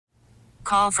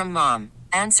call from mom.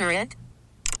 Answer it.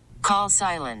 Call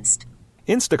silenced.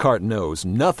 Instacart knows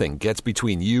nothing gets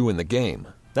between you and the game.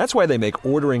 That's why they make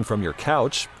ordering from your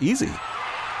couch easy.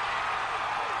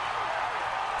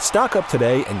 Stock up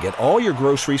today and get all your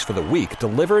groceries for the week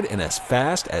delivered in as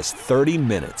fast as 30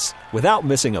 minutes without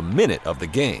missing a minute of the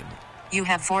game. You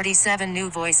have 47 new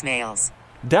voicemails.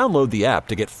 Download the app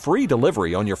to get free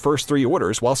delivery on your first 3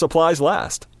 orders while supplies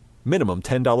last. Minimum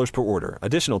 $10 per order.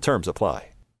 Additional terms apply.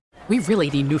 We really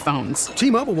need new phones.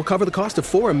 T-Mobile will cover the cost of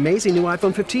 4 amazing new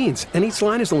iPhone 15s, and each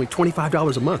line is only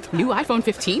 $25 a month. New iPhone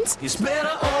 15s? It's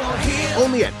better over here.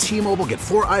 Only at T-Mobile, get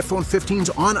 4 iPhone 15s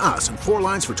on us and 4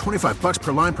 lines for $25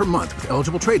 per line per month with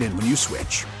eligible trade-in when you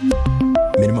switch.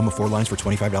 Minimum of 4 lines for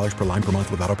 $25 per line per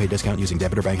month with autopay discount using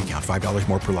debit or bank account. $5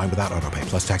 more per line without autopay,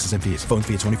 plus taxes and fees. Phone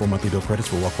fee at 24 monthly bill credits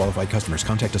for well-qualified customers.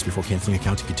 Contact us before canceling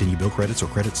account to continue bill credits or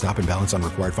credit stop and balance on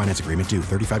required finance agreement due.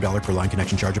 $35 per line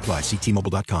connection charge applies. See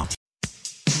T-Mobile.com.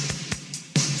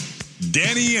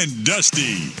 Danny and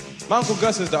Dusty. My Uncle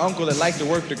Gus is the uncle that likes to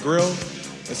work the grill.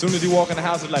 As soon as he walk in the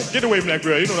house, he's like, get away from that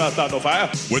grill. You don't know how to start no fire.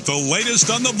 With the latest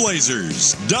on the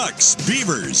Blazers, Ducks,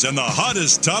 Beavers, and the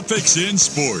hottest topics in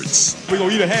sports. We're going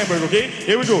to eat a hamburger, okay?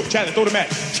 Here we go. Chat, throw the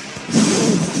match.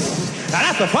 Now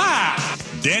that's a fire.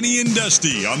 Danny and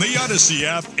Dusty on the Odyssey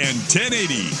app and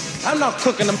 1080. I'm not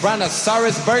cooking them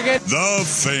brontosaurus burger. The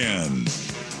Fan.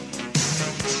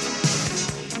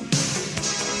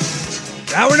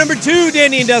 Hour number 2,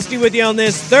 Danny and Dusty with you on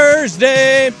this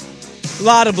Thursday. A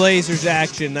lot of Blazers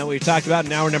action that we've talked about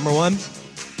in hour number 1.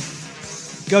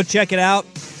 Go check it out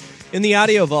in the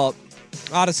audio vault.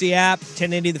 Odyssey app,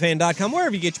 1080thefan.com,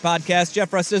 wherever you get your podcast.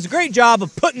 Jeff Russ does a great job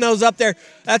of putting those up there.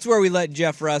 That's where we let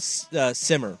Jeff Russ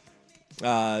simmer,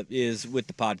 is with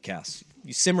the podcast.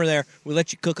 You simmer there, we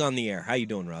let you cook on the air. How you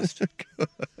doing, Rust?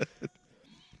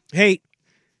 Hey,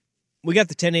 we got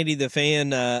the 1080 The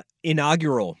Fan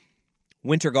inaugural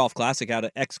Winter Golf Classic out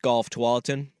at X Golf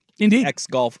Tualatin. Indeed. X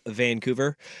Golf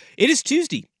Vancouver. It is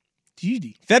Tuesday.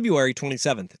 February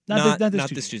 27th. Not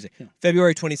this Tuesday. Yeah.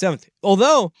 February 27th.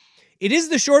 Although, it is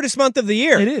the shortest month of the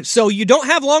year. It is. So you don't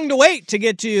have long to wait to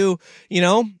get to,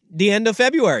 the end of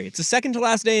February. It's the second to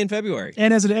last day in February.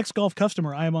 And as an X Golf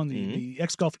customer, I am on the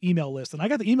X Golf email list. And I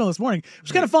got the email this morning. It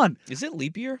was kind of fun. Is it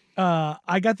leap year?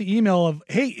 I got the email of,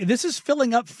 hey, this is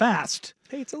filling up fast.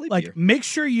 Hey, it's a leap year. Make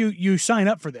sure you sign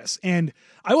up for this. And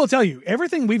I will tell you,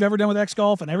 everything we've ever done with X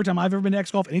Golf and every time I've ever been to X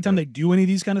Golf, anytime they do any of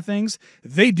these kind of things,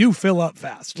 they do fill up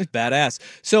fast. It's badass.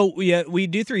 So we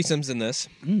do threesomes in this.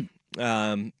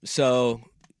 So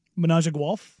Menage a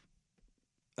Golf.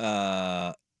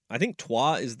 I think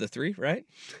trois is the 3, right?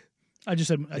 I just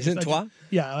said. Isn't trois?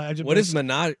 Yeah. What does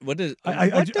menage? What does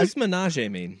menage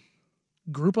mean?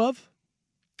 Group of.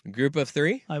 Group of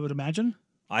 3? I would imagine.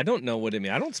 I don't know what it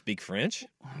means. I don't speak French.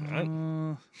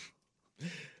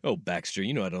 Oh, Baxter,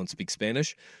 you know I don't speak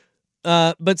Spanish.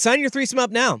 But sign your threesome up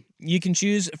now. You can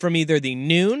choose from either the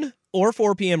noon or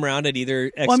 4 p.m. round at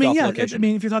either X Golf location.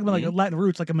 If you're talking about like Latin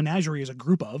roots, like a menagerie is a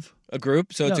group of. A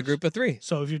group? So it's a group of 3.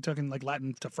 So if you're talking like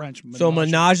Latin to French. So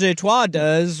menage a trois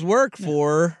does work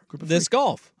for this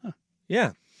golf. Huh.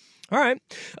 Yeah. All right.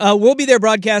 We'll be there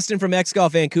broadcasting from X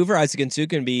Golf Vancouver. Isaac and Sue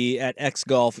can be at X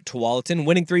Golf Tualatin.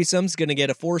 Winning threesome's going to get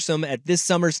a foursome at this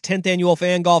summer's 10th annual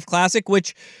Fan Golf Classic,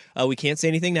 which we can't say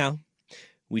anything now.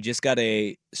 We just got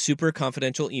a super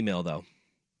confidential email, though,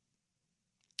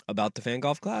 about the Fan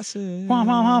Golf Classic.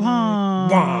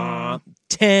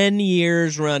 10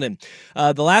 years running.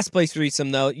 The last place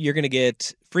threesome, though, you're going to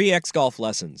get free X Golf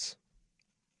lessons.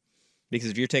 Because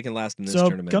if you're taking last in this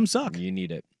tournament, come suck. You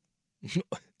need it.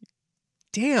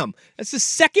 Damn, that's the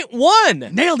second one.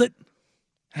 Nailed it.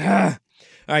 All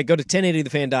right, go to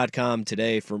 1080thefan.com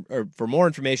today for more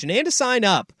information and to sign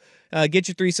up. Get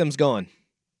your threesomes going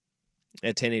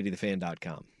at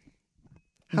 1080thefan.com.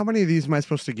 How many of these am I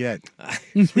supposed to get?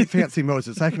 Sweet fancy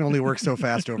Moses. I can only work so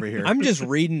fast over here. I'm just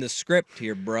reading the script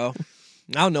here, bro.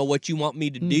 I don't know what you want me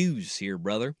to do here,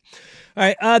 brother.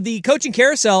 All right, the coaching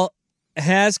carousel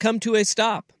has come to a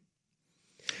stop.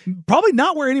 Probably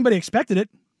not where anybody expected it.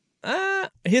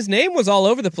 His name was all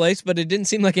over the place, but it didn't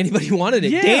seem like anybody wanted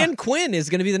it. Yeah. Dan Quinn is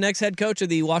going to be the next head coach of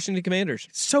the Washington Commanders.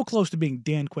 So close to being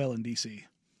Dan Quayle in D.C.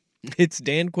 It's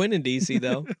Dan Quinn in D.C.,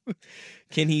 though.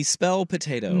 Can he spell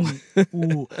potato?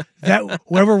 Ooh, that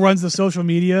whoever runs the social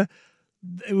media,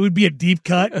 it would be a deep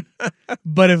cut.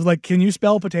 But if can you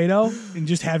spell potato and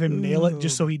just have him nail it,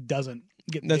 just so he doesn't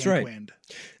get That's Dan right. Quinned.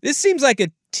 This seems like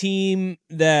a team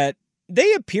that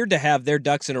they appeared to have their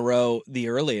ducks in a row the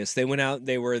earliest. They went out,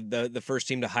 they were the first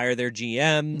team to hire their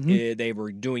GM. Mm-hmm. They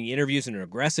were doing interviews and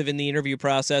aggressive in the interview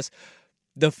process.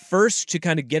 The first to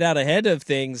kind of get out ahead of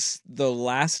things, the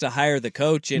last to hire the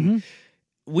coach. And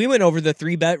we went over the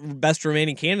three best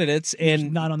remaining candidates,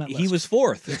 and not on that list. He was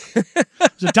fourth. It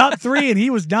was a top three, and he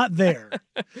was not there.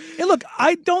 And look,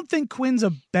 I don't think Quinn's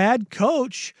a bad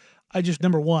coach. I just,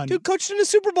 number one. Dude coached in a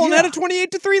Super Bowl and had a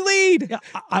 28-3 lead.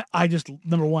 Yeah, I just,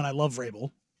 number one, I love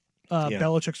Vrabel.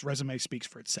 Belichick's resume speaks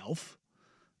for itself.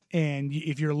 And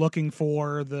if you're looking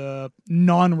for the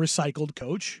non-recycled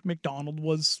coach, McDonald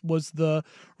was the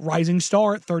rising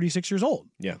star at 36 years old.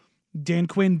 Yeah. Dan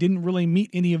Quinn didn't really meet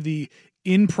any of the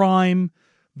in-prime,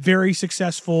 very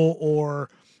successful, or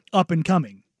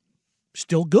up-and-coming.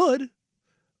 Still good.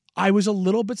 I was a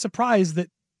little bit surprised that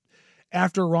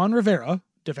after Ron Rivera,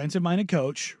 defensive-minded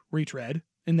coach, retread,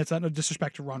 and that's not a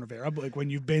disrespect to Ron Rivera, but like when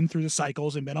you've been through the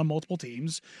cycles and been on multiple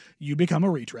teams, you become a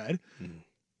retread,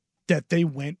 that they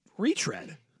went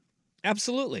retread.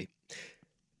 Absolutely.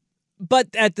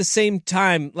 But at the same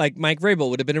time, like Mike Vrabel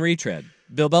would have been a retread.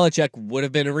 Bill Belichick would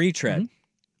have been a retread.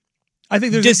 I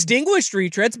think there's distinguished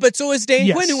retreads, but so is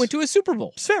Dan Quinn, who went to a Super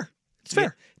Bowl. It's fair. It's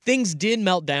fair. Things did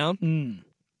melt down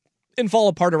and fall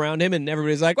apart around him, and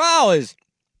everybody's like, wow, is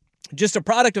just a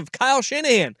product of Kyle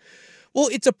Shanahan. Well,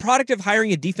 it's a product of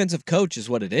hiring a defensive coach is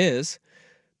what it is,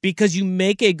 because you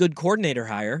make a good coordinator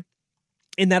hire,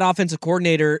 and that offensive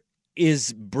coordinator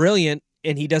is brilliant,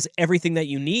 and he does everything that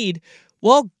you need.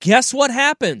 Well, guess what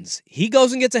happens? He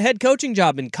goes and gets a head coaching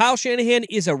job, and Kyle Shanahan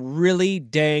is a really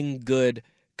dang good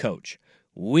coach.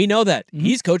 We know that.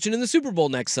 He's coaching in the Super Bowl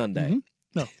next Sunday.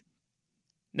 No.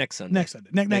 Next Sunday. Next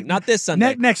Sunday. Not this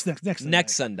Sunday. Next Sunday.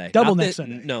 Next Sunday. Double Not next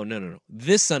Sunday. No.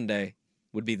 This Sunday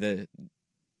would be the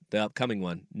upcoming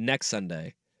one. Next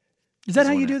Sunday. Is that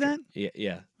how you do that?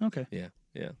 Yeah. Okay.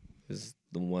 Yeah. This is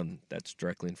the one that's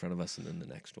directly in front of us, and then the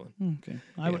next one. Okay.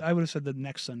 I would have said the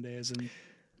next Sunday as in,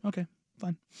 okay,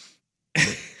 fine.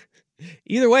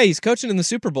 Either way, he's coaching in the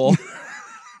Super Bowl.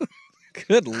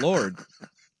 Good Lord.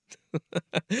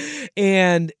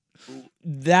 And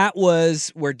that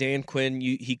was where Dan Quinn,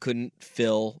 he couldn't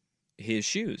fill his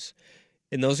shoes.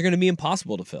 And those are going to be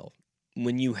impossible to fill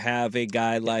when you have a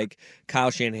guy like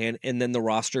Kyle Shanahan and then the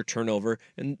roster turnover,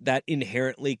 and that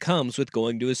inherently comes with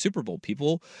going to a Super Bowl.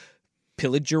 People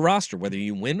pillage your roster, whether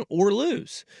you win or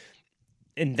lose.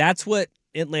 And that's what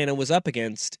Atlanta was up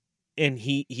against, and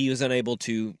he was unable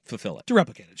to fulfill it. To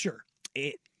replicate it, sure.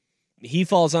 He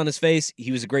falls on his face.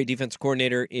 He was a great defensive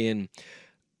coordinator in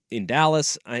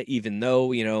Dallas, even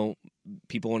though,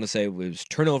 people want to say it was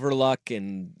turnover luck,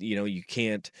 and, you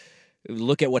can't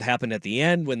look at what happened at the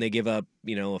end when they give up,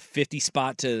 a 50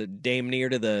 spot to damn near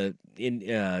to the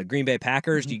Green Bay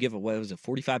Packers. Do you give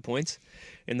 45 points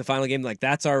in the final game? Like,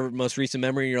 that's our most recent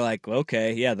memory. You're like,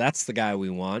 okay, yeah, that's the guy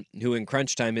we want, who in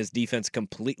crunch time, his defense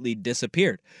completely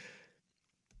disappeared.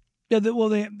 Yeah,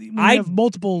 we have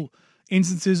multiple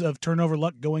instances of turnover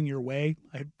luck going your way.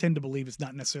 I tend to believe it's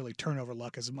not necessarily turnover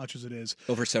luck as much as it is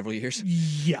over several years.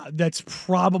 Yeah, that's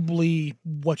probably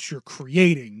what you're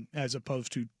creating as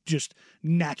opposed to just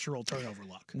natural turnover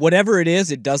luck. Whatever it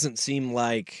is, it doesn't seem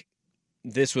like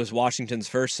this was Washington's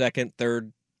first, second,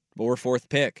 third, or fourth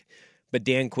pick. But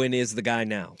Dan Quinn is the guy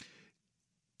now.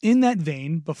 In that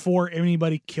vein, before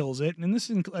anybody kills it,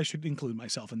 and I should include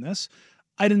myself in this,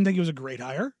 I didn't think it was a great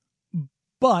hire,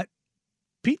 but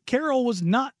Pete Carroll was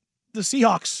not the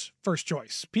Seahawks' first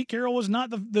choice. Pete Carroll was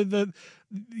not the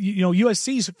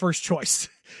USC's first choice.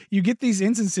 You get these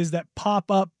instances that pop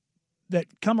up that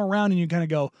come around and you kind of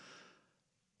go,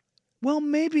 well,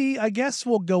 maybe I guess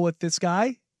we'll go with this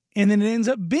guy. And then it ends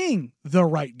up being the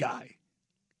right guy.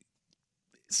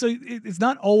 So it's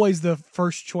not always the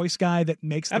first choice guy that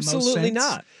makes the most sense. Absolutely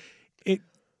not.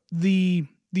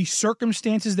 The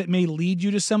circumstances that may lead you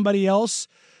to somebody else,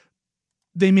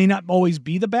 they may not always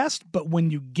be the best, but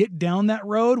when you get down that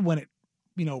road, when it,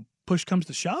 push comes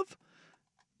to shove,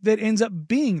 that ends up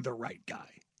being the right guy.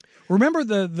 Remember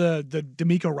the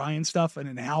D'Amico Ryan stuff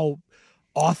and how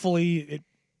awfully it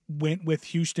went with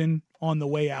Houston on the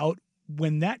way out?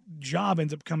 When that job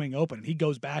ends up coming open and he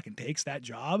goes back and takes that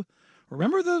job,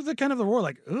 remember the kind of the roar,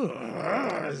 like,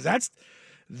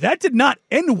 that did not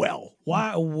end well.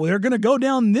 Why we're going to go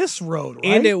down this road, right?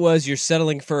 And it was, you're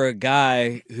settling for a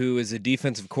guy who is a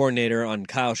defensive coordinator on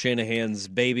Kyle Shanahan's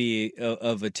baby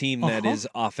of a team that is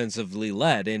offensively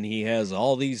led, and he has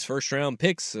all these first-round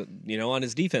picks, on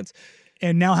his defense.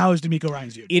 And now how is D'Amico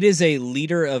Ryan's viewed? It is a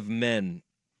leader of men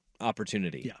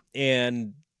opportunity. Yeah.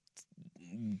 And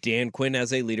Dan Quinn,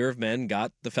 as a leader of men,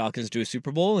 got the Falcons to a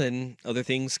Super Bowl, and other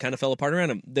things kind of fell apart around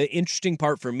him. The interesting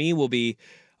part for me will be,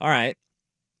 all right,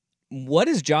 what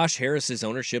does Josh Harris's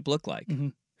ownership look like? Mm-hmm.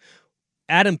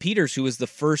 Adam Peters, who was the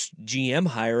first GM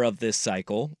hire of this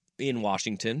cycle in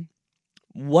Washington,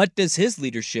 what does his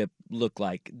leadership look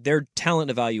like, their talent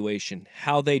evaluation,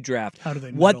 how they draft, How do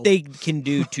they what meddle? they can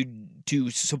do to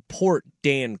support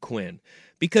Dan Quinn.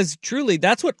 Because truly,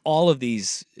 that's what all of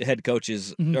these head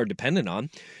coaches are dependent on.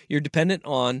 You're dependent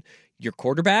on your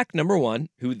quarterback, number one,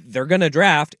 who they're going to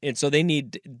draft, and so they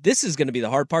need – this is going to be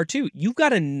the hard part too. You've got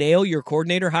to nail your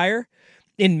coordinator hire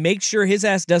and make sure his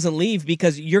ass doesn't leave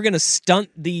because you're going to stunt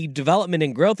the development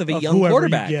and growth of a young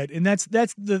quarterback. You get. And that's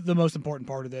the most important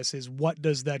part of this is what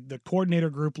does the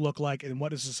coordinator group look like and what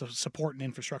does the support and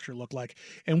infrastructure look like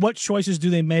and what choices do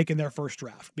they make in their first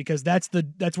draft, because that's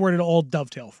where it all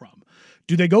dovetail from.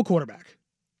 Do they go quarterback?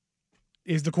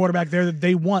 Is the quarterback there that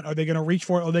they want? Are they going to reach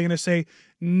for it? Are they going to say,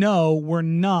 no, we're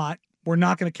not going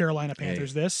to Carolina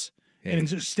Panthers this, and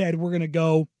instead we're going to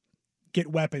go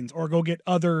get weapons or go get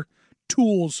other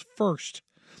tools first?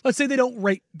 Let's say they don't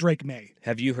rate Drake May.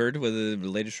 Have you heard what the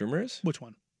latest rumor is? Which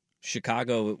one?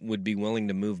 Chicago would be willing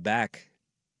to move back,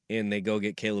 and they go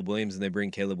get Caleb Williams, and they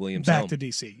bring Caleb Williams back home. to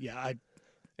DC. Yeah,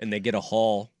 and they get a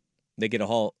haul. They get a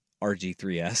haul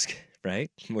RG3-esque,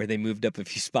 right? Where they moved up a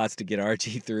few spots to get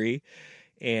RG3,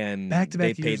 and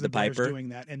back-to-back they years paid the Bears piper. Doing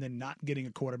that and then not getting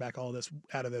a quarterback out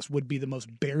of this would be the most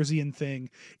Bearsian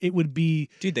thing. It would be,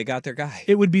 dude, they got their guy.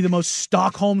 It would be the most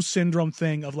Stockholm syndrome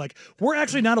thing of like, we're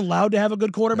actually not allowed to have a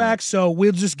good quarterback, so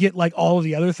we'll just get like all of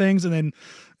the other things and then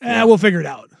we'll figure it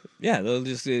out. Yeah, they'll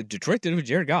just Detroit did it with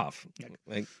Jared Goff.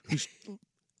 Like, who's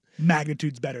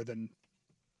magnitudes better than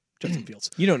Justin Fields.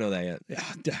 You don't know that yet.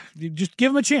 Yeah, just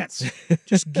give him a chance.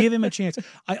 Just give him a chance.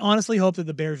 I honestly hope that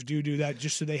the Bears do that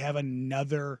just so they have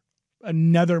another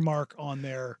mark on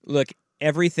their. Look,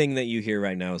 everything that you hear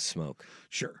right now is smoke.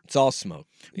 Sure, it's all smoke.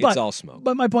 It's all smoke.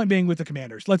 But my point being with the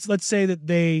Commanders, let's say that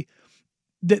they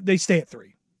stay at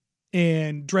 3,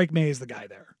 and Drake May is the guy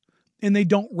there, and they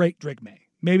don't rate Drake May.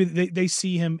 Maybe they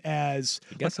see him as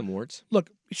you got some warts.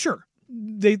 Look, sure.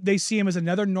 They see him as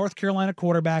another North Carolina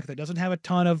quarterback that doesn't have a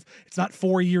ton of. It's not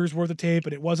 4 years worth of tape,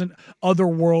 but it wasn't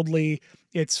otherworldly.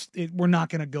 We're not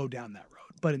going to go down that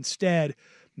road. But instead,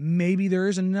 maybe there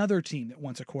is another team that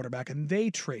wants a quarterback, and they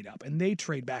trade up and they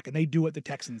trade back and they do what the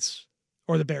Texans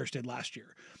or the Bears did last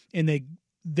year, and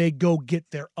they go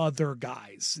get their other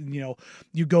guys.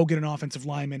 You go get an offensive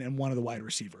lineman and one of the wide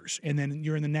receivers, and then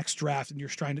you're in the next draft and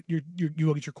you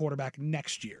go get your quarterback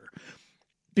next year.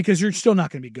 Because you're still not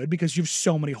going to be good because you have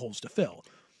so many holes to fill.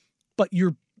 But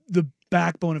the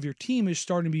backbone of your team is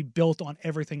starting to be built on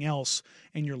everything else,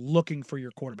 and you're looking for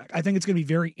your quarterback. I think it's going to be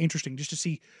very interesting just to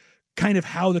see kind of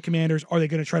how the Commanders, are they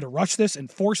going to try to rush this and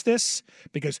force this?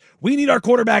 Because we need our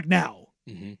quarterback now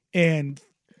and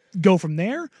go from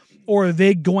there? Or are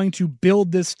they going to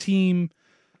build this team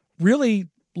really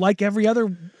like every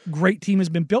other great team has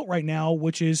been built right now,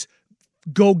 which is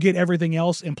go get everything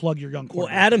else and plug your young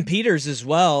quarterback. Well, Adam Peters as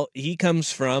well, he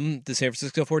comes from the San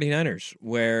Francisco 49ers,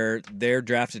 where their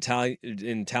draft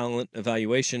talent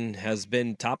evaluation has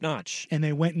been top-notch. And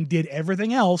they went and did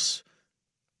everything else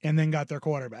and then got their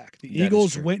quarterback. The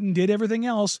Eagles went and did everything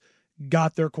else,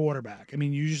 got their quarterback. I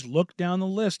mean, you just look down the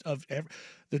list of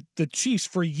the Chiefs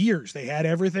for years. They had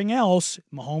everything else.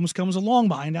 Mahomes comes along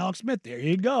behind Alex Smith. There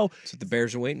you go. That's what the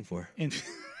Bears are waiting for. And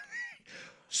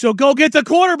so go get the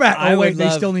quarterback. They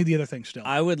still need the other thing still.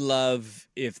 I would love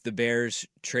if the Bears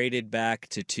traded back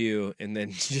to 2 and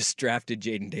then just drafted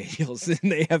Jaden Daniels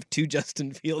and they have 2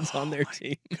 Justin Fields on their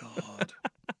team. God.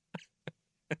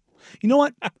 You know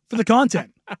what? For the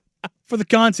content.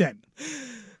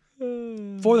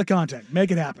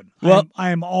 Make it happen. Well,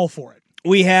 I am all for it.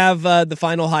 We have the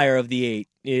final hire of the 8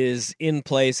 is in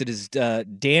place. It is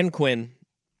Dan Quinn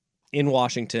in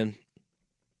Washington.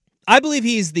 I believe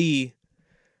he's the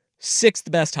 6th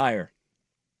best hire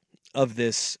of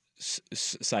this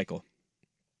cycle.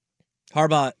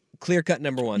 Harbaugh, clear-cut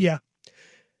number 1. Yeah.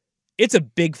 It's a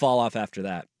big fall-off after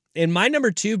that. And my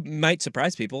number 2 might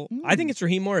surprise people. I think it's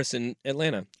Raheem Morris in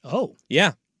Atlanta. Oh.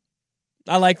 Yeah.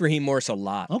 I like Raheem Morris a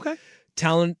lot. Okay.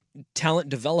 Talent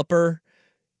developer.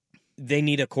 They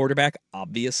need a quarterback,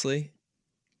 obviously.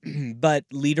 But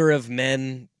leader of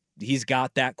men, he's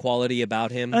got that quality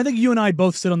about him. And I think you and I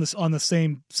both sit on the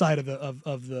same side of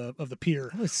the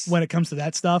pier when it comes to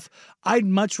that stuff. I'd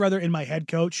much rather in my head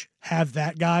coach have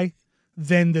that guy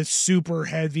than the super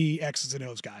heavy X's and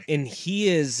O's guy. And he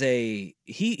is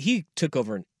he took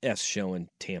over an S show in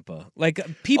Tampa. Like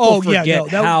people forget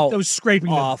how that was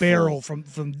scraping awful. The barrel from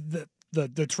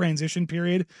the transition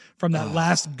period from that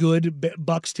last good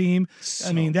Bucks team. So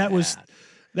I mean, that was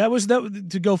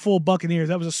to go full Buccaneers.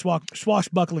 That was a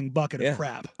swashbuckling bucket of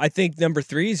crap. I think number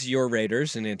 3 is your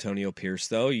Raiders and Antonio Pierce,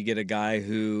 though. You get a guy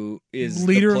who is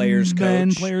leader,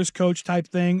 the players coach type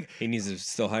thing. He needs to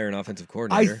still hire an offensive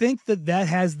coordinator. I think that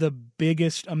has the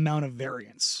biggest amount of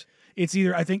variance It's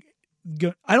either, I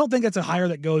don't think it's a hire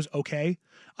that goes okay.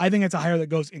 I think it's a hire that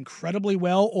goes incredibly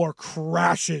well or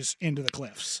crashes into the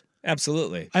cliffs.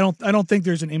 Absolutely. I don't think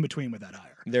there's an in-between with that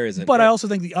hire. There isn't. But I also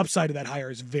think the upside of that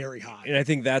hire is very high. And I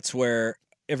think that's where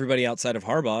everybody outside of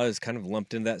Harbaugh is kind of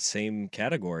lumped in that same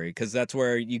category, because that's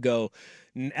where you go.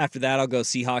 After that, I'll go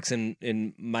Seahawks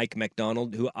and Mike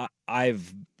McDonald, who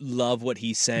I've loved what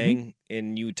he's saying.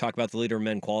 And you talk about the leader of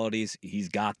men qualities. He's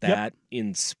got that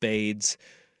in spades.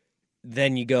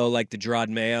 Then you go like the Gerard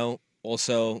Mayo,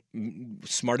 also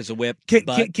smart as a whip.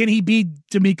 Can he be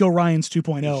D'Amico Ryans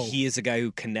 2.0? He is a guy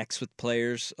who connects with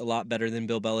players a lot better than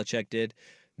Bill Belichick did.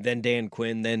 Then Dan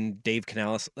Quinn, then Dave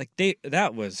Canales.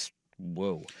 That was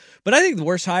whoa. But I think the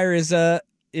worst hire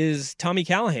is Tommy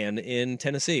Callahan in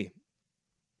Tennessee.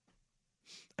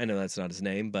 I know that's not his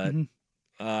name, but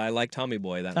I like Tommy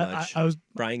Boy that much.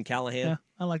 Brian Callahan. Yeah,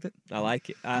 I liked it. I like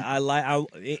it.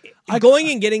 I going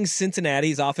and getting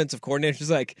Cincinnati's offensive coordinator is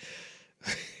like,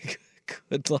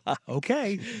 good luck.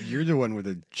 Okay. You're the one with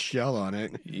a shell on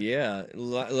it. Yeah. A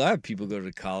lot of people go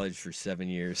to college for 7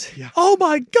 years. Yeah. Oh,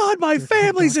 my God. My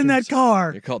family's in that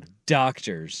car. They're called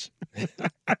doctors.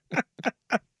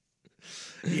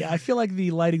 Yeah, I feel like the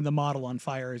lighting the model on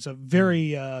fire is a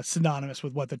very synonymous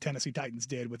with what the Tennessee Titans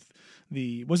did with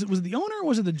the was it the owner or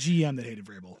was it the GM that hated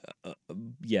Vrabel?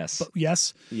 Yes.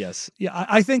 Yes. Yes. Yeah,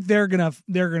 I think they're gonna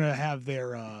have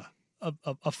their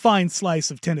a fine slice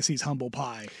of Tennessee's humble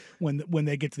pie when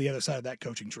they get to the other side of that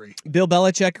coaching tree. Bill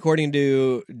Belichick, according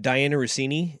to Diana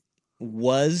Rossini,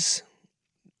 was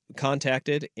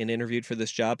contacted and interviewed for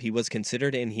this job. He was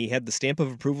considered, and he had the stamp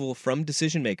of approval from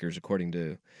decision makers, according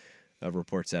to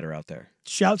reports that are out there.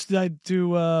 Shouts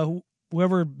to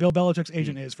whoever Bill Belichick's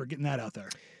agent is for getting that out there.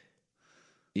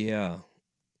 Yeah.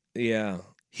 Yeah.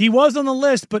 He was on the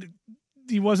list, but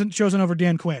he wasn't chosen over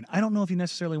Dan Quinn. I don't know if you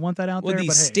necessarily want that out there. Well, the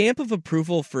but stamp of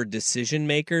approval for decision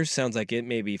makers sounds like it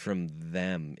may be from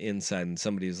them inside, and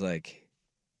somebody's like,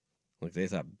 look, they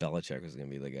thought Belichick was going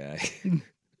to be the guy.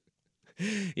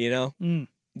 You know?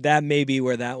 That may be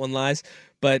where that one lies.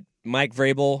 But Mike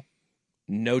Vrabel,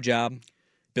 no job.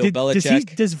 Bill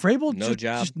Belichick, does Vrabel no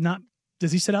job. Just not?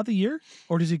 Does he sit out the year,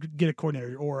 or does he get a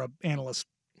coordinator or an analyst?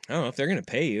 I don't know if they're going to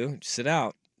pay you. Sit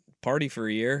out, party for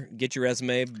a year, get your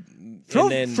resume, throw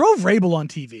Vrabel on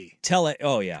TV. Tell it.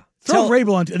 Oh yeah, throw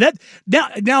Vrabel on that.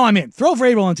 Now I'm in. Throw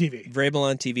Vrabel on TV. Vrabel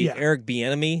on TV. Yeah. Eric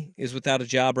Bieniemy is without a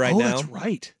job right now. Oh, that's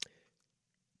right.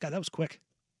 God, that was quick.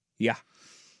 Yeah.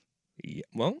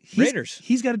 Well, Raiders.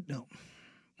 He's got to no.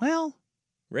 Well,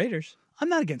 Raiders. I'm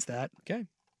not against that. Okay.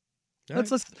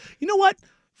 Let's. You know what?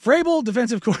 Vrabel,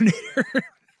 defensive coordinator.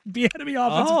 Bieniemy,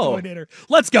 offensive coordinator.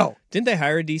 Let's go. Didn't they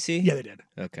hire a DC? Yeah, they did.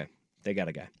 Okay. They got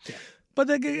a guy. Yeah. But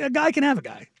a guy can have a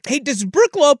guy. Hey, does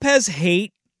Brook Lopez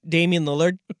hate Damian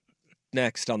Lillard?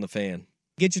 Next on The Fan.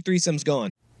 Get your threesomes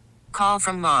going. Call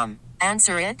from mom.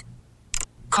 Answer it.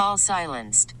 Call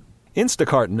silenced.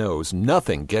 Instacart knows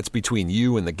nothing gets between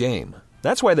you and the game.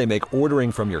 That's why they make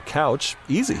ordering from your couch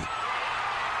easy.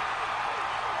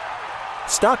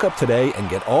 Stock up today and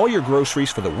get all your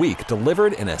groceries for the week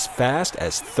delivered in as fast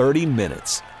as 30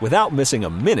 minutes without missing a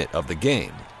minute of the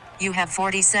game. You have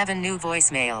 47 new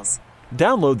voicemails.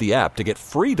 Download the app to get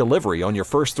free delivery on your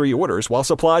first 3 orders while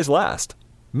supplies last.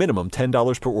 Minimum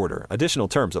 $10 per order. Additional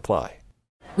terms apply.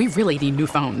 We really need new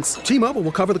phones. T-Mobile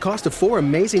will cover the cost of 4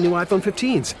 amazing new iPhone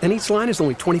 15s, and each line is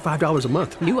only $25 a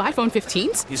month. New iPhone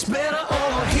 15s? It's better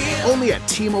over here. Only at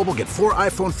T-Mobile, get 4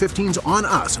 iPhone 15s on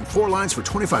us and 4 lines for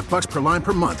 $25 per line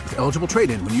per month with eligible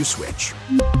trade-in when you switch.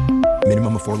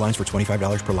 Minimum of 4 lines for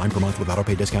 $25 per line per month with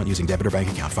autopay discount using debit or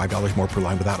bank account. $5 more per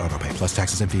line without autopay, plus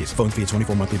taxes and fees. Phone fee at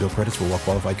 24 monthly bill credits for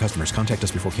well-qualified customers. Contact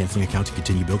us before canceling account to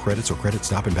continue bill credits or credit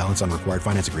stop and balance on required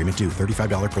finance agreement due.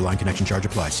 $35 per line connection charge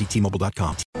applies. See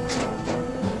T-Mobile.com.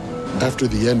 After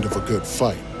the end of a good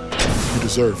fight, you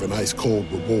deserve an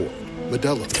ice-cold reward.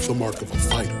 Modelo is the mark of a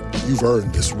fighter. You've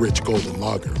earned this rich golden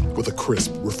lager with a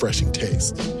crisp, refreshing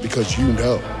taste. Because you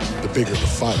know, the bigger the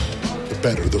fight, the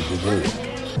better the reward.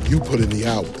 You put in the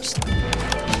hours,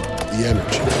 the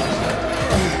energy,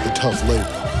 the tough labor.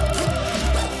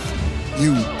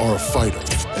 You are a fighter,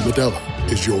 and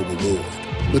Modelo is your reward.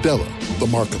 Modelo, the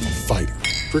mark of a fighter.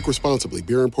 Drink responsibly.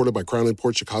 Beer imported by Crown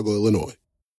Imports, Chicago, Illinois.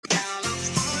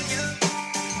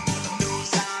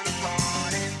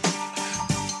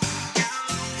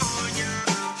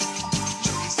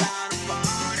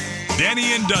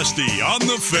 Danny and Dusty on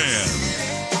The Fan.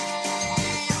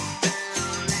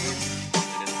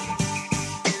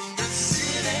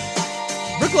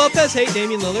 Brook Lopez hate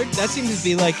Damian Lillard. That seems to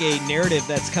be like a narrative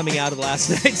that's coming out of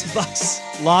last night's Bucks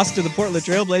loss to the Portland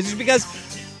Trail Blazers, because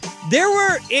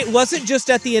it wasn't just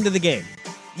at the end of the game.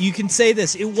 you can say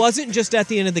this. It wasn't just at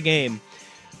the end of the game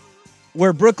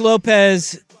where Brook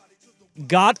Lopez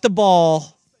got the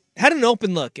ball, had an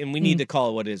open look, and we need to call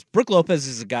it what it is. Brook Lopez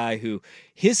is a guy who,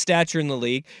 his stature in the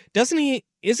league,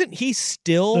 isn't he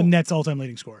still the Nets all-time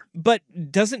leading scorer? But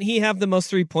doesn't he have the most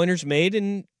three-pointers made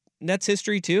in Nets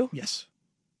history too? Yes.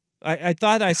 I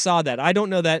thought I saw that. I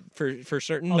don't know that for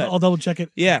certain. I'll double check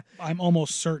it. Yeah. I'm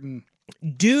almost certain.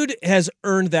 Dude has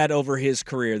earned that over his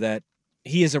career, that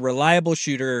he is a reliable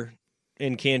shooter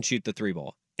and can shoot the three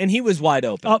ball. And he was wide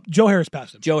open. Joe Harris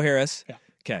passed him. Joe Harris? Yeah.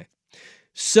 Okay.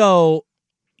 So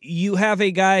you have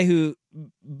a guy who,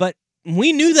 but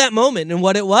we knew that moment and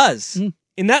what it was.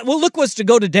 And that look was to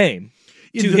go to Dame.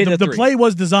 The play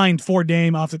was designed for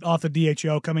Dame off the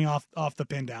DHO coming off the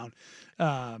pin down.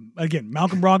 Again,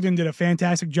 Malcolm Brogdon did a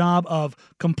fantastic job of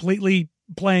completely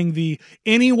playing the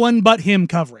anyone but him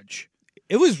coverage.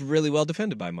 It was really well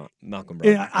defended by Malcolm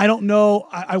Brogdon. I don't know.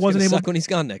 I wasn't able. Suck when he's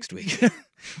gone next week.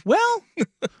 Well,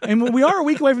 and we are a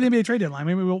week away from the NBA trade deadline.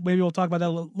 Maybe we'll talk about that a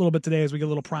little bit today as we get a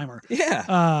little primer.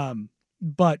 Yeah.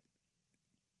 But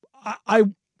I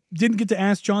didn't get to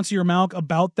ask Chauncey or Malk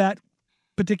about that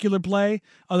particular play,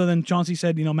 other than Chauncey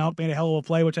said, Malk made a hell of a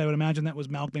play, which I would imagine that was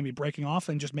Malk maybe breaking off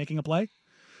and just making a play,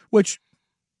 which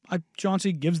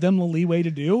Chauncey gives them the leeway to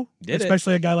do,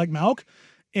 especially a guy like Malk.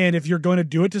 And if you're going to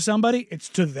do it to somebody, it's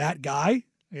to that guy.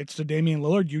 It's to Damian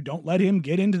Lillard. You don't let him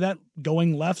get into that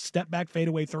going left, step back,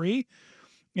 fadeaway three,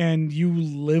 and you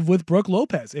live with Brook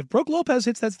Lopez. If Brook Lopez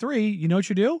hits that three, you know what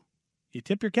you do? You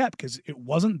tip your cap because it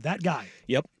wasn't that guy.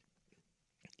 Yep.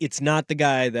 It's not the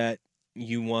guy that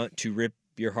you want to rip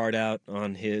your heart out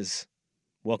on his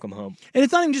welcome home. And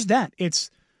it's not even just that.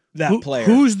 It's that player.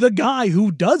 Who's the guy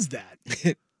who does that?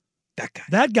 That guy.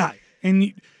 That guy.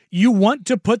 And you want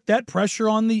to put that pressure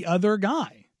on the other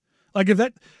guy. Like if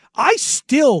that... I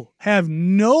still have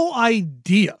no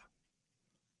idea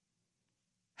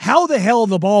how the hell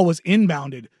the ball was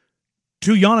inbounded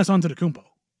to Giannis Antetokounmpo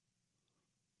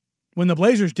when the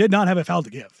Blazers did not have a foul to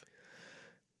give.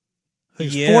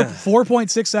 There's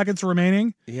 4.6 seconds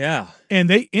remaining. Yeah. And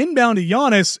they inbounded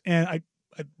Giannis, and I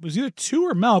was either two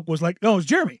or Malk was like, no, it was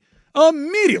Jeremy.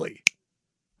 Immediately.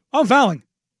 I'm fouling.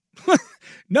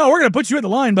 No, we're going to put you at the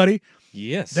line, buddy.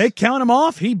 Yes. They count him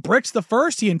off. He bricks the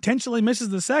first. He intentionally misses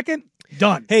the second.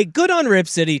 Done. Hey, good on Rip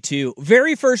City, too.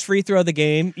 Very first free throw of the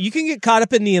game. You can get caught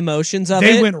up in the emotions of it.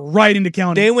 They went right into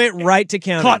counting. They went right to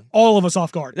counting. Caught all of us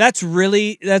off guard. That's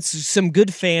some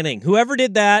good fanning. Whoever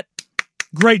did that.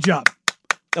 Great job.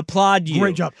 Applaud you.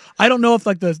 Great job. I don't know if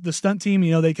like the stunt team,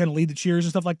 they kind of lead the cheers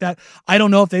and stuff like that. I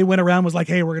don't know if they went around and was like,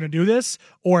 hey, we're going to do this.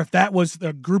 Or if that was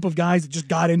a group of guys that just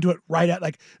got into it right at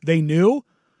like they knew.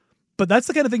 But that's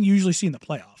the kind of thing you usually see in the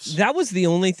playoffs. That was the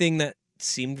only thing that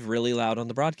seemed really loud on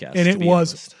the broadcast. And it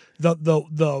was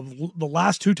the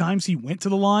last two times he went to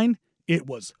the line, it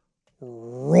was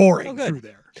roaring through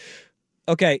there.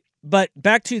 Okay, but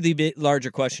back to the bit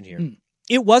larger question here.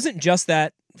 It wasn't just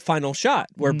that final shot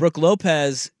where Brook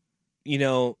Lopez,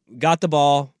 got the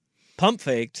ball, pump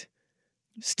faked,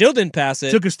 still didn't pass it.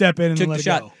 Took a step in and took let the it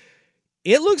shot. go.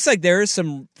 It looks like there is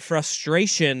some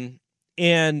frustration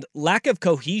and lack of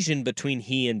cohesion between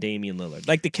he and Damian Lillard.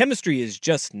 Like the chemistry is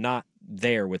just not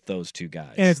there with those two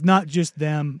guys. And it's not just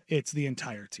them, it's the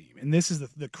entire team. And this is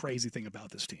the crazy thing about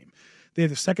this team. They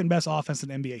have the second best offense in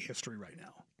NBA history right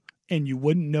now. And you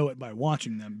wouldn't know it by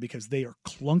watching them because they are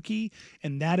clunky.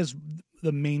 And that is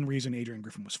the main reason Adrian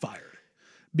Griffin was fired.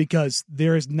 Because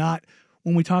there is not,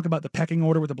 when we talk about the pecking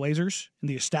order with the Blazers and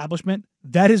the establishment,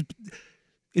 that is,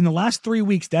 in the last 3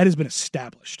 weeks, that has been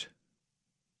established.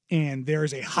 And there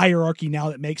is a hierarchy now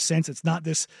that makes sense. It's not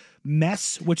this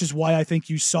mess, which is why I think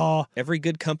you saw... Every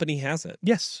good company has it.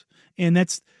 Yes. And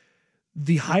that's...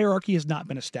 The hierarchy has not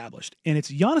been established. And it's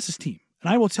Giannis's team.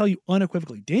 And I will tell you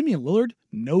unequivocally, Damian Lillard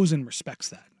knows and respects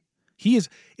that. He is,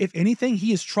 if anything,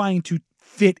 he is trying to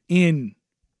fit in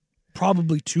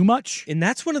probably too much. And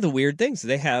that's one of the weird things.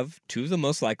 They have two of the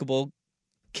most likable,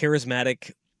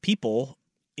 charismatic people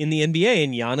in the NBA,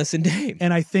 in Giannis and Dame.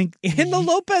 And I think... And the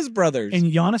Lopez brothers.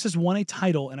 And Giannis has won a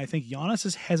title, and I think Giannis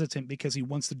is hesitant because he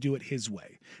wants to do it his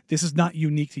way. This is not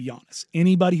unique to Giannis.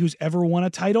 Anybody who's ever won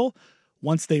a title,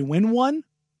 once they win one,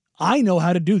 I know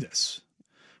how to do this.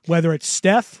 Whether it's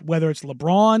Steph, whether it's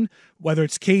LeBron, whether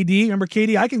it's KD. Remember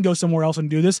KD? I can go somewhere else and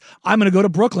do this. I'm going to go to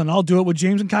Brooklyn. I'll do it with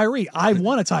James and Kyrie. I've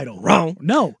won a title. Wrong.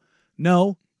 No.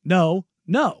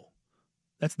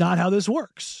 That's not how this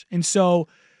works. And so...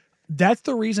 That's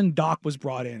the reason Doc was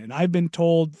brought in. And I've been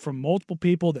told from multiple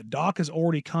people that Doc has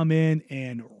already come in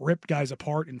and ripped guys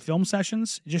apart in film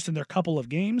sessions, just in their couple of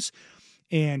games,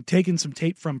 and taken some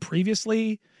tape from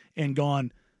previously and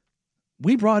gone,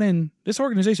 this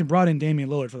organization brought in Damian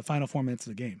Lillard for the final 4 minutes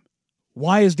of the game.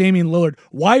 Why is Damian Lillard?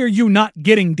 Why are you not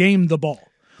getting Dame the ball?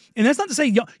 And that's not to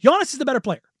say Giannis is the better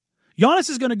player. Giannis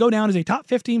is going to go down as a top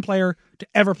 15 player to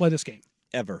ever play this game.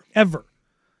 Ever.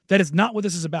 That is not what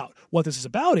this is about. What this is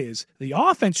about is the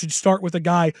offense should start with a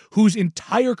guy whose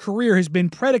entire career has been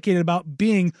predicated about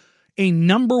being a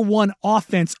number one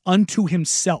offense unto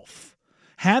himself.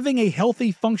 Having a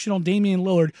healthy, functional Damian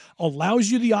Lillard allows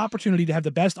you the opportunity to have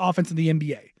the best offense in the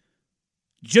NBA.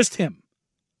 Just him.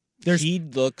 He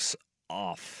looks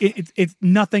off.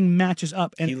 Nothing matches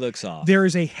up. And he looks off. There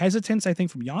is a hesitance, I think,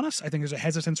 from Giannis. I think there's a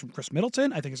hesitance from Chris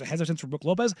Middleton. I think there's a hesitance from Brook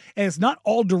Lopez. And it's not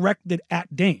all directed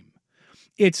at Dame.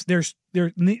 And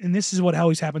this is what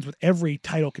always happens with every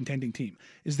title contending team,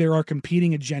 is there are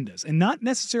competing agendas, and not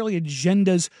necessarily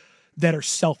agendas that are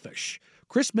selfish.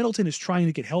 Chris Middleton is trying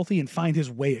to get healthy and find his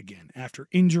way again after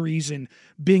injuries and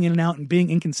being in and out and being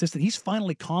inconsistent. He's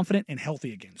finally confident and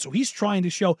healthy again. So he's trying to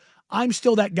show, I'm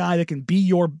still that guy that can be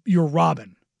your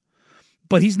Robin.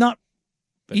 But he's not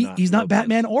he's not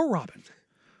Batman or Robin,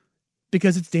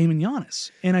 because it's Dame and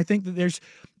Giannis. And I think that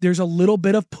there's a little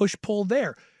bit of push-pull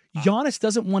there. Giannis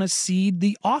doesn't want to cede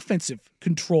the offensive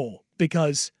control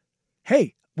because,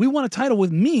 hey, we won a title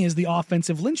with me as the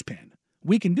offensive linchpin.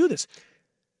 We can do this.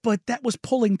 But that was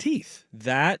pulling teeth.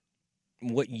 Everything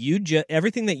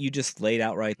that you just laid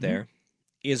out right there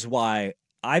is why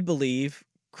I believe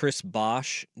Chris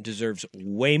Bosh deserves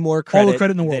way more credit, all the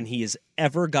credit in the world than he has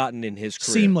ever gotten in his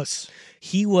career. Seamless.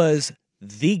 He was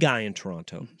the guy in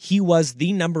Toronto. He was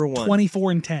the number one.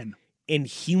 24-10. And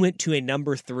he went to a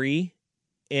number 3,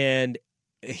 and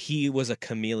he was a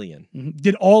chameleon. Mm-hmm.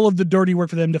 Did all of the dirty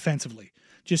work for them defensively.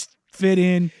 Just fit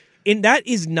in. And that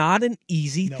is not an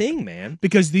easy thing, man.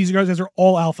 Because these guys are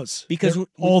all alphas. Because they're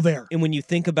all there. And when you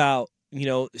think about,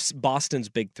 Boston's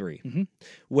big 3,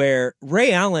 where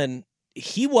Ray Allen,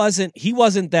 he wasn't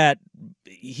that.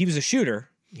 He was a shooter.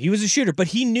 But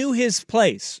he knew his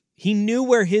place. He knew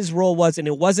where his role was, and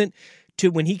it wasn't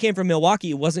when he came from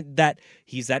Milwaukee. It wasn't that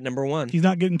he's that number one. He's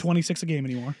not getting 26 a game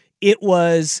anymore. It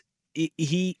was.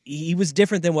 He was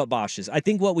different than what Bosh is. I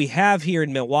think what we have here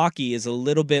in Milwaukee is a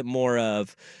little bit more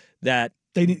of that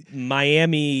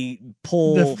Miami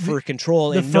pull for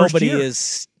control, and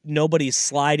nobody's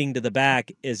sliding to the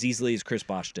back as easily as Chris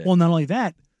Bosh did. Well, not only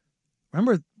that,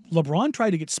 remember LeBron tried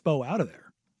to get Spo out of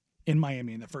there in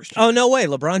Miami in the first year. Oh, no way.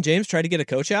 LeBron James tried to get a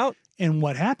coach out? And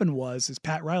what happened was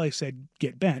Pat Riley said,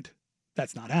 get bent.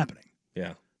 That's not happening.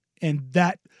 Yeah.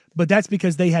 But that's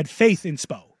because they had faith in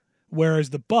Spo.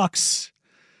 Whereas the Bucks,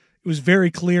 it was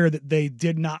very clear that they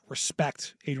did not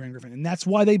respect Adrian Griffin. And that's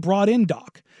why they brought in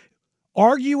Doc.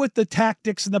 Argue with the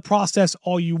tactics and the process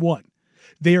all you want.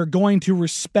 They are going to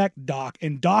respect Doc,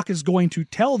 and Doc is going to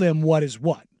tell them what is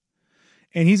what.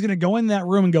 And he's going to go in that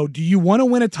room and go, do you want to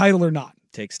win a title or not?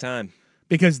 Takes time.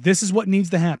 Because this is what needs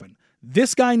to happen.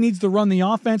 This guy needs to run the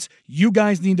offense. You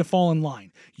guys need to fall in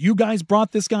line. You guys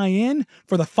brought this guy in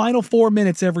for the final 4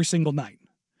 minutes every single night.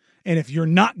 And if you're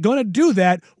not going to do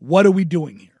that, what are we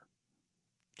doing here?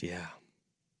 Yeah.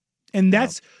 And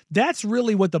that's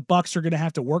really what the Bucks are going to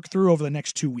have to work through over the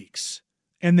next 2 weeks.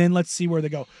 And then let's see where they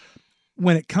go.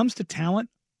 When it comes to talent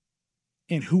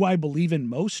and who I believe in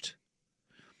most,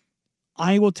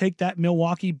 I will take that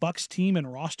Milwaukee Bucks team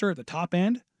and roster at the top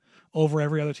end over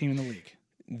every other team in the league.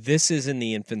 This is in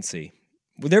the infancy.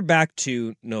 They're back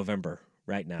to November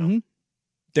right now. Mm-hmm.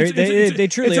 They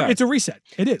truly are. It's a reset.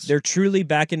 It is. They're truly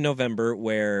back in November,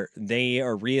 where they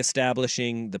are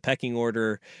reestablishing the pecking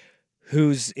order,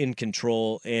 who's in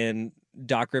control, and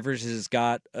Doc Rivers has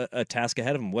got a task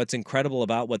ahead of him. What's incredible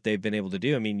about what they've been able to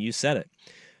do, I mean, you said it.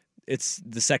 It's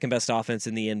the second best offense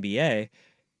in the NBA.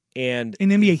 And in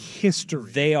NBA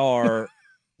history. They are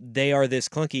this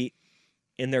clunky,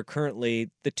 and they're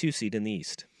currently the 2 seed in the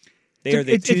East. They are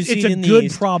the 2 seed in the East.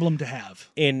 It's a good problem to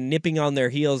have. And nipping on their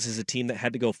heels is a team that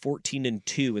had to go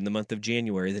 14-2 in the month of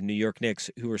January, the New York Knicks,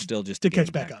 who are still just to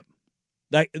catch back up.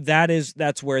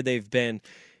 That's where they've been.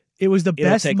 It was the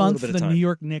best month for the New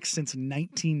York Knicks since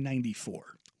 1994.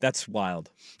 That's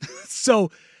wild.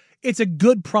 So it's a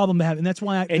good problem to have, and that's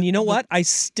why. And you know what? I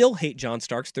still hate John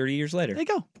Starks 30 years later. There you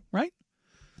go. Right.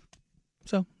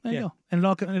 So there you go, and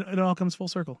it all comes full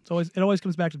circle. It always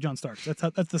comes back to John Starks.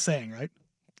 That's the saying, right?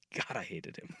 God, I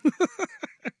hated him.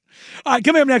 All right,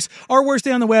 coming up next, our worst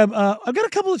day on the web. I've got a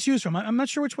couple to choose from. I'm not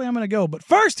sure which way I'm going to go, but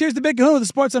first, here's the Big Kahuna with the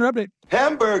Sports Center update.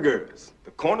 Hamburgers,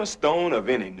 the cornerstone of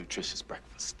any nutritious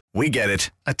breakfast. We get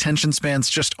it. Attention spans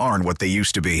just aren't what they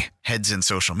used to be. Heads in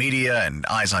social media and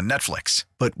eyes on Netflix.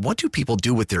 But what do people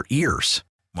do with their ears?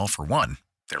 Well, for one,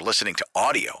 they're listening to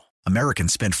audio.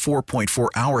 Americans spend 4.4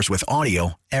 hours with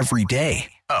audio every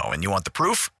day. Oh, and you want the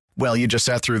proof? Well, you just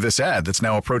sat through this ad that's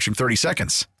now approaching 30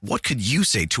 seconds. What could you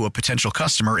say to a potential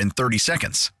customer in 30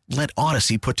 seconds? Let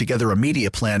Odyssey put together a media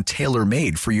plan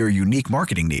tailor-made for your unique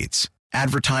marketing needs.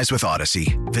 Advertise with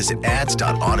Odyssey. Visit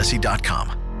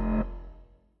ads.odyssey.com.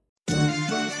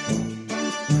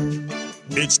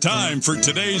 It's time for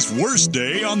today's worst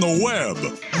day on the web.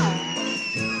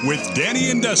 With Danny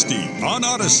and Dusty on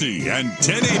Odyssey and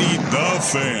 1080 The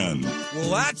Fan.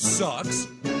 Well, that sucks.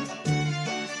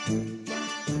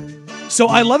 So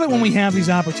I love it when we have these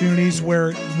opportunities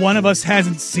where one of us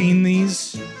hasn't seen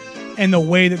these and the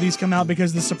way that these come out,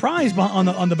 because the surprise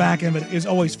on the back end of it is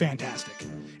always fantastic.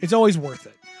 It's always worth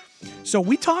it. So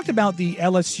we talked about the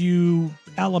LSU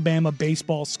Alabama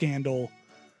baseball scandal.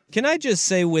 Can I just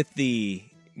say, with the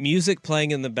music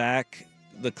playing in the back,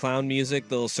 the clown music,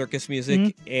 the little circus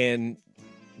music, and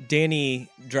Danny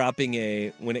dropping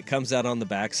when it comes out on the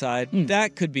backside,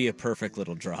 that could be a perfect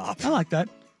little drop. I like that.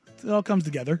 It all comes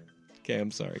together. Okay,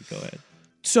 I'm sorry. Go ahead.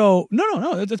 So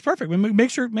no, that's perfect. Make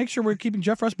sure we're keeping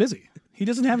Jeff Russ busy. He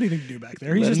doesn't have anything to do back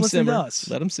there. He's just listening to us.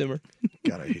 Let him simmer.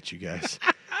 God, I hate you guys.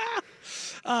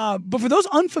 But for those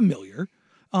unfamiliar,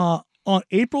 on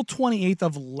April 28th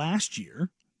of last year,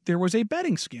 there was a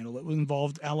betting scandal that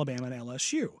involved Alabama and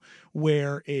LSU,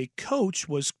 where a coach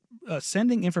was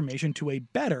sending information to a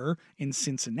bettor in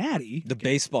Cincinnati. The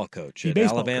baseball coach at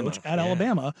Alabama.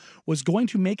 Alabama was going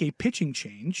to make a pitching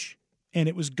change, and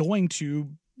it was going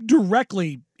to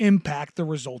directly impact the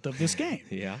result of this game.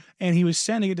 Yeah. And he was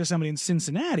sending it to somebody in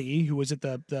Cincinnati who was at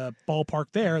the ballpark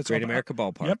there. It's Great America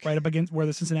Ballpark. Yep, right up against where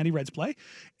the Cincinnati Reds play.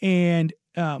 And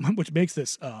which makes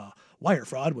this wire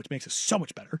fraud, which makes it so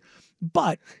much better.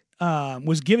 But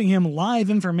was giving him live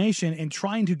information and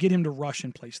trying to get him to rush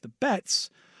and place the bets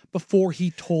before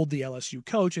he told the LSU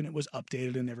coach, and it was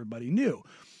updated and everybody knew.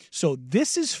 So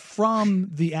this is from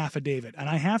the affidavit, and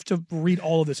I have to read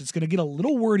all of this. It's going to get a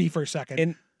little wordy for a second.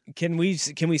 And can we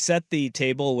set the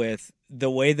table with the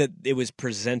way that it was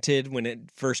presented when it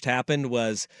first happened?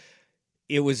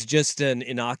 It was just an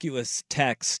innocuous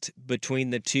text between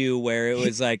the two where it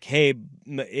was like, "Hey,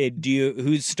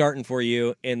 who's starting for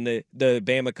you?" And the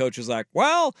Bama coach was like,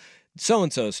 "Well, so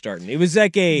and so is starting." It was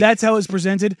like That's how it was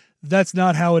presented. That's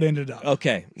not how it ended up.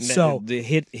 Okay, so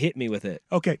hit me with it.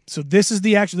 Okay, so this is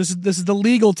the actual. This is the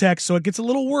legal text, so it gets a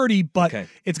little wordy, but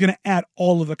It's going to add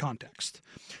all of the context.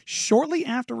 Shortly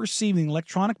after receiving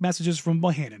electronic messages from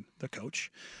Bohannon, the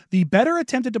coach, the bettor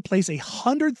attempted to place a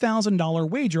 $100,000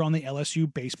 wager on the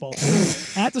LSU baseball team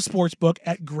at the sportsbook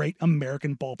at Great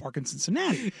American Ballpark in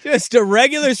Cincinnati. Just a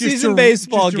regular season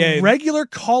baseball game. A regular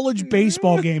college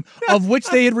baseball game, of which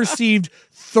they had received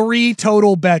 3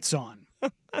 total bets on.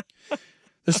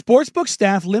 The sportsbook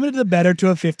staff limited the bettor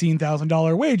to a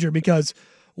 $15,000 wager because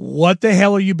what the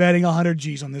hell are you betting 100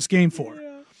 G's on this game for?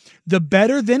 The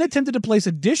bettor then attempted to place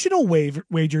additional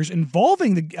wagers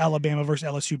involving the Alabama versus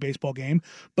LSU baseball game,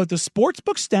 but the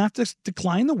sportsbook staff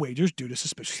declined the wagers due to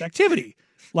suspicious activity,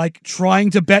 like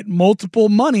trying to bet multiple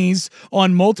monies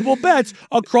on multiple bets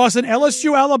across an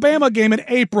LSU-Alabama game in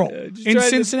April in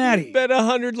Cincinnati. Bet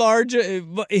 100 large.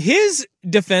 His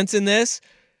defense in this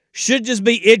should just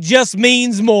be, it just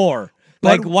means more.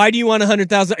 Like, why do you want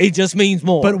 100,000? It just means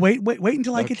more. But wait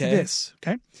until I get to this,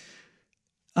 okay?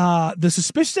 The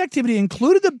suspicious activity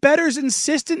included the bettor's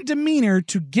insistent demeanor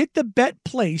to get the bet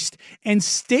placed and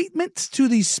statements to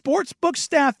the sportsbook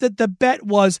staff that the bet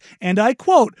was, and I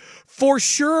quote, "for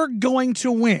sure going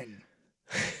to win."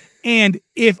 And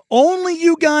if only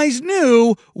you guys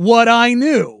knew what I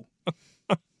knew.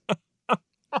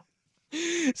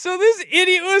 So this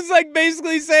idiot was like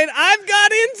basically saying, I've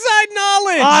got inside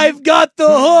knowledge. I've got the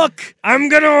hook. I'm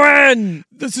going to win.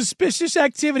 The suspicious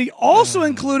activity also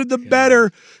included the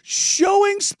bettor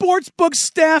showing sportsbook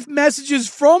staff messages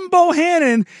from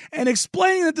Bohannon and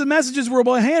explaining that the messages were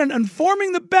Bohannon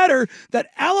informing the bettor that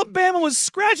Alabama was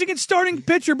scratching its starting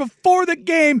pitcher before the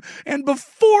game and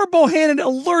before Bohannon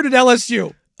alerted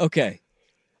LSU. Okay.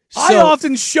 I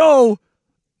often show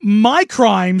my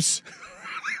crimes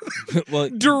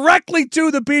directly to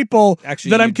the people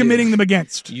that I'm committing them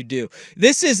against. You do.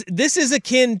 This is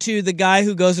akin to the guy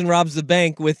who goes and robs the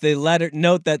bank with the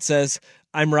note that says,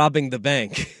 "I'm robbing the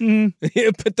bank."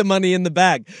 Put the money in the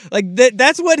bag. Like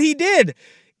that's what he did.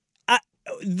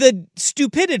 The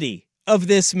stupidity of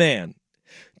this man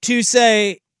to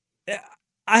say,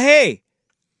 "Hey,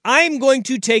 I'm going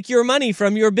to take your money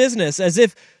from your business," as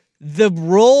if the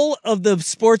role of the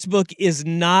sportsbook is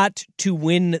not to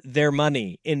win their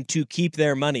money and to keep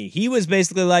their money. He was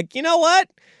basically like, you know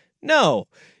what? No,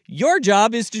 your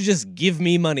job is to just give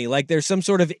me money. Like there's some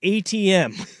sort of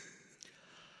ATM.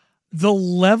 The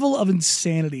level of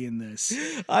insanity in this.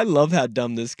 I love how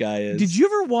dumb this guy is. Did you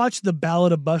ever watch The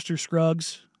Ballad of Buster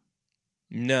Scruggs?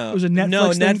 No. It was a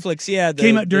Netflix thing? Netflix, yeah.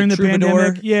 Came out during the Troubadour.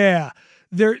 pandemic. Yeah.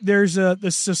 There's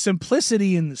a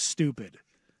simplicity in the stupid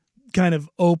kind of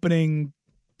opening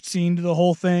scene to the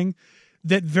whole thing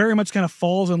that very much kind of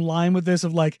falls in line with this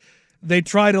of like, they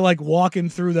try to like walk him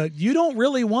through the, you don't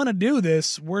really want to do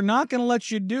this. We're not going to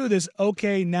let you do this.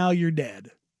 Okay, now you're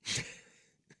dead.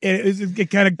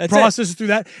 It kind of processes through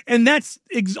that. And that's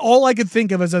all I could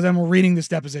think of as I'm reading this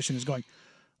deposition is going,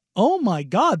 oh my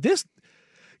God, this,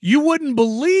 you wouldn't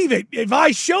believe it if I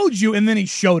showed you. And then he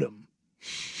showed him.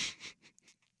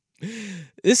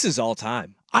 This is all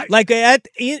time. As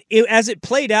it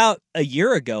played out a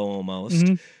year ago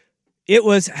almost, it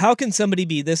was, how can somebody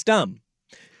be this dumb?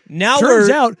 Now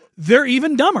turns out they're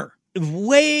even dumber.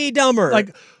 Way dumber.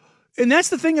 And that's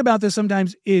the thing about this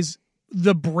sometimes is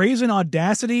the brazen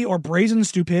audacity or brazen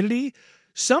stupidity.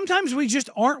 Sometimes we just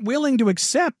aren't willing to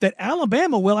accept that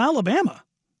Alabama will Alabama.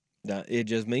 It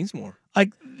just means more.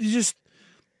 Just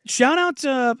shout out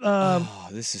to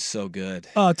this is so good.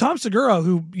 Tom Segura,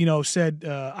 who said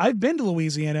I've been to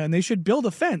Louisiana and they should build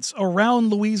a fence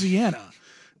around Louisiana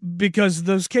because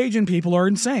those Cajun people are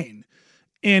insane.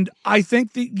 And I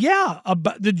think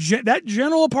that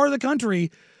general part of the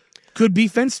country could be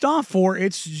fenced off for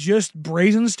its just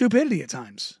brazen stupidity at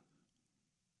times.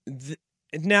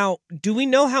 Now, do we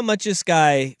know how much this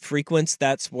guy frequents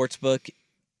that sports book?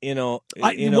 In Ohio?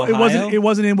 It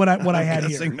wasn't in what I had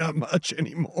here. Not much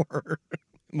anymore.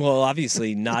 Well,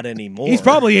 obviously not anymore. He's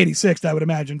probably 86th, I would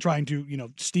imagine, trying to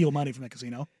steal money from the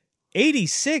casino.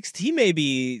 86th, he may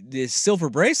be the silver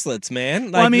bracelets,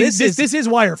 man. This is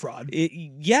wire fraud.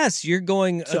 Yes, you're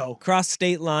going across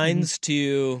state lines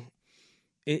to.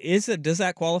 Does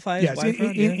that qualify as wire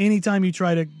fraud? Anytime you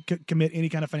try to commit any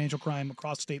kind of financial crime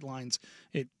across state lines,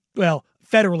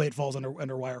 federally it falls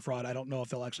under wire fraud. I don't know if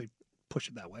they'll actually push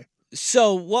it that way.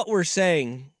 So what we're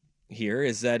saying here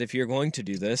is that if you're going to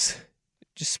do this,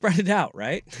 just spread it out,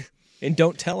 right? And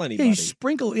don't tell anybody. Yeah, you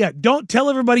sprinkle. Yeah, don't tell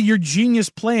everybody your genius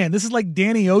plan. This is like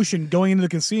Danny Ocean going into the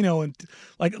casino and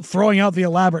like throwing out the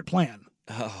elaborate plan.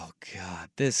 Oh God,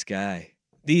 this guy.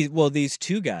 These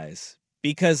two guys,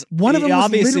 because one of them was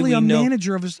literally a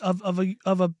manager of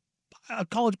a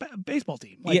college baseball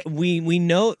team. We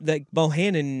know that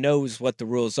Bohannon knows what the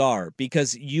rules are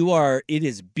because it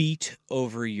is beat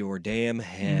over your damn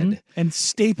head and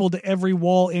stapled to every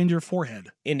wall and your forehead.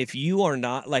 And if you are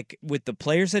not with the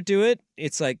players that do it,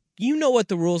 it's what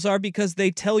the rules are because they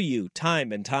tell you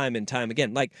time and time and time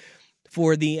again. Like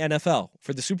for the NFL,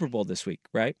 for the Super Bowl this week,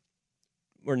 right?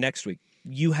 Or next week,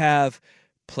 you have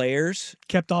players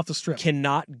kept off the strip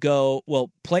cannot go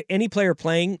any player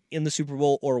playing in the Super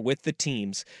Bowl or with the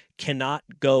teams cannot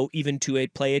go even to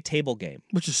play a table game,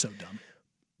 which is so dumb.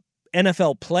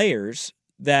 NFL players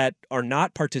that are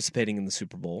not participating in the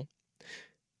Super Bowl,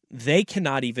 they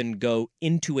cannot even go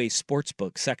into a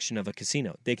sportsbook section of a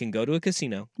casino. They can go to a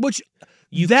casino, which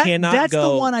that's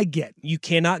the one I get. You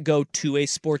cannot go to a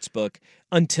sportsbook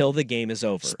until the game is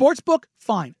over. Sportsbook,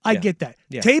 fine, I get that.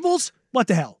 Yeah. Tables, what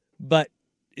the hell? But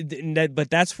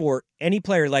that's for any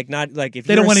player. If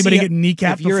they don't want anybody getting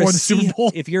kneecapped before the Super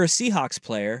Bowl. If you're a Seahawks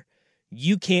player,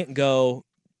 you can't go.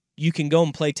 You can go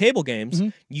and play table games.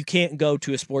 You can't go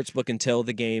to a sports book until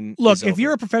the game. Look, if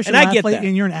you're a professional athlete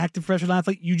and you're an active professional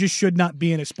athlete, you just should not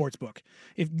be in a sports book.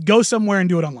 Go somewhere and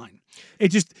do it online. It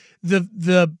just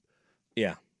the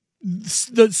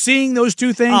seeing those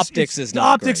two things. Optics is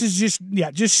not. Optics is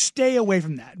just stay away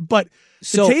from that. But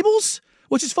the tables.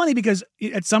 Which is funny because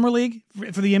at Summer League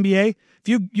for the NBA, if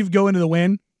you go into the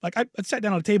win, I sat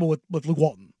down at a table with Luke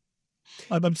Walton.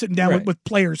 I'm sitting down with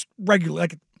players regularly.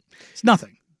 It's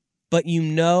nothing. But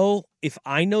if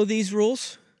I know these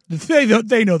rules, they know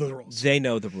the rules. They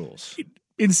know the rules.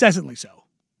 Incessantly so.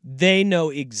 They know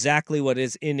exactly what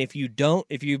is. And if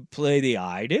you play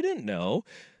I didn't know,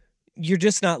 you're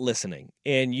just not listening.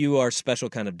 And you are a special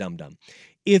kind of dum-dum.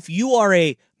 If you are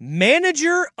a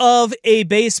manager of a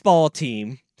baseball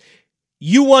team,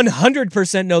 you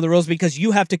 100% know the rules because you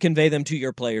have to convey them to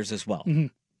your players as well.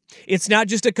 It's not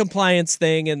just a compliance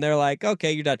thing and they're like,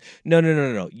 okay, you're done.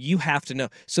 No. You have to know.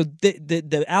 So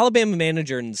the Alabama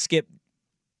manager and Skip,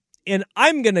 and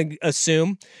I'm going to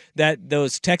assume that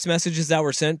those text messages that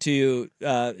were sent to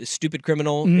stupid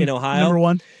criminal in Ohio. Number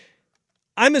one.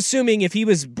 I'm assuming if he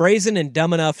was brazen and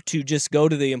dumb enough to just go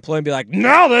to the employee and be like,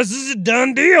 no, this is a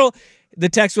done deal. The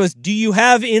text was, do you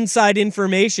have inside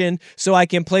information so I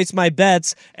can place my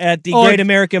bets at the Great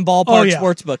American Ballpark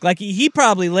Sportsbook? He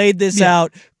probably laid this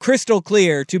out crystal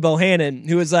clear to Bohannon,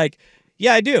 who was like,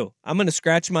 yeah, I do. I'm going to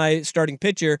scratch my starting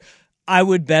pitcher. I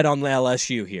would bet on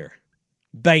LSU here.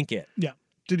 Bank it. Yeah.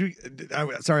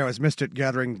 Sorry, I was missed it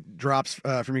gathering drops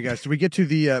from you guys. Did we get to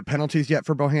the penalties yet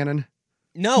for Bohannon?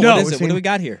 No, what is it? What do we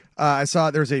got here? I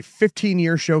saw there's a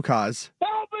 15-year show cause.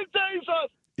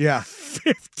 Yeah.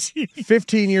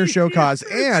 15-year show cause.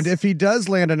 And if he does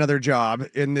land another job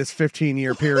in this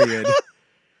 15-year period,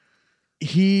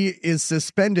 he is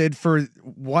suspended for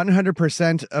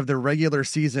 100% of the regular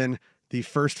season, the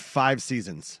first 5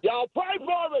 seasons. Y'all pray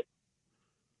for it.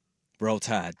 Roll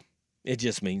Tide. It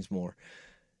just means more.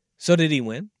 So did he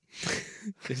win?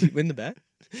 Did he win the bet?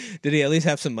 Did he at least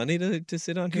have some money to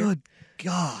sit on here? Good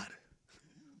God.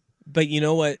 But you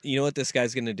know what? You know what this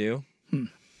guy's going to do?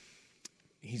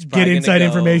 He's get inside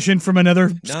information from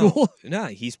another school? No,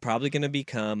 he's probably going to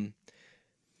become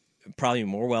probably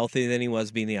more wealthy than he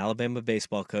was being the Alabama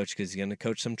baseball coach because he's going to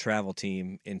coach some travel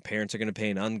team, and parents are going to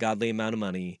pay an ungodly amount of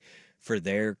money for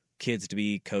their kids to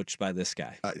be coached by this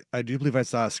guy. I do believe I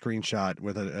saw a screenshot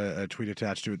with a tweet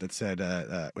attached to it that said,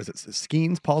 was it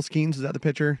Skeens? Paul Skeens, is that the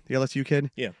pitcher? The LSU kid?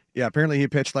 Yeah. Yeah, apparently he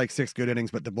pitched like 6 good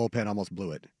innings, but the bullpen almost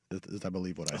blew it, is I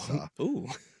believe what I saw. Ooh.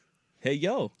 Hey,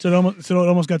 yo. So it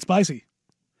almost got spicy.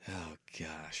 Oh,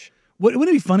 gosh. Wouldn't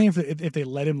it be funny if they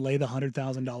let him lay the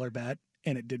 $100,000 bet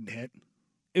and it didn't hit?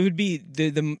 It would be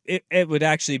it would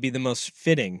actually be the most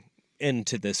fitting end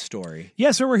to this story.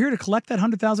 Yeah, so we're here to collect that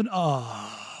 $100,000.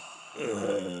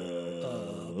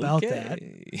 About that.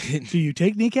 Do you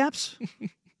take kneecaps?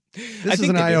 This is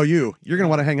an IOU. You're going to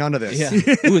want to hang on to this. Yeah.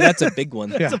 Ooh, that's a big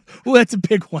one. Yeah. That's a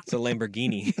big one. It's a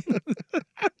Lamborghini.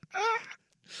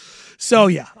 So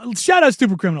yeah, shout out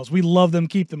Stupid Criminals. We love them.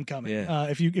 Keep them coming. Yeah.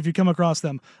 If you come across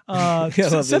them, send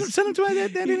them to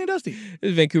Danny and Dusty. This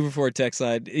is Vancouver Ford text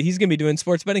line. He's going to be doing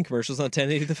sports betting commercials on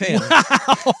 1080 The Fan.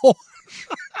 Wow.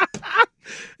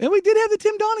 And we did have the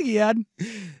Tim Donaghy ad.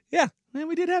 Yeah. And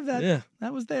we did have that. Yeah.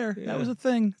 That was there. Yeah. That was a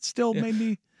thing. Still made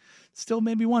me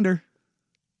wonder.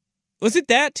 Was it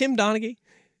that Tim Donaghy?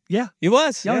 Yeah. It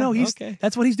was. Yeah, no, okay.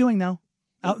 That's what he's doing now.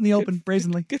 Out in the open,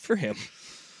 brazenly. Good for him.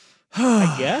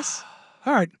 I guess.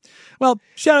 All right. Well,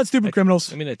 shout out Stupid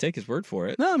Criminals. I mean, I take his word for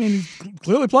it. No, I mean, he's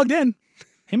clearly plugged in.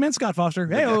 Hey, man, Scott Foster.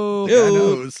 Hey-o. The guy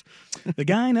knows. The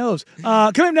guy knows.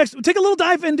 Coming up next, we'll take a little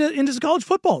dive into college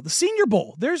football, the Senior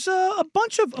Bowl. There's a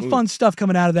bunch of fun stuff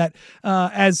coming out of that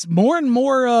as more and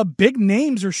more big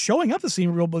names are showing up the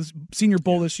Senior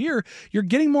Bowl this year. You're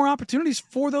getting more opportunities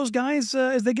for those guys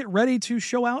as they get ready to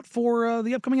show out for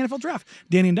the upcoming NFL draft.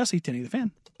 Danny and Dusty, 1080 The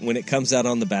Fan. When it comes out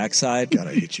on the backside. God,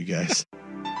 I hate you guys.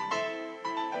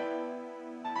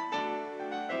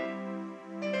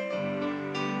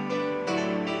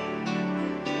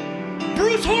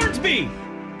 Bruce Hornsby.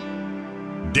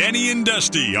 Danny and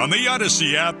Dusty on the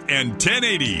Odyssey app and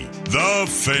 1080 The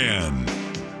Fan.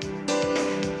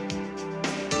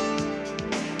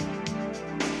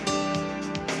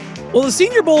 Well, the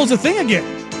Senior Bowl is a thing again.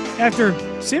 After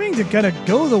seeming to kind of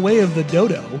go the way of the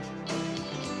dodo.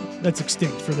 That's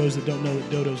extinct for those that don't know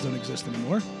that dodos don't exist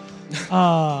anymore.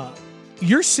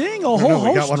 You're seeing a whole host.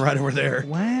 We got one right over there.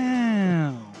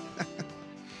 Wow.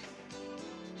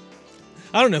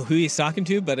 I don't know who he's talking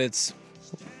to, but it's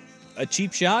a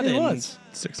cheap shot It and was.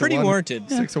 pretty warranted.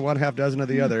 6 of one, half dozen of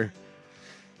the other.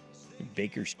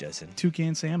 Baker's dozen.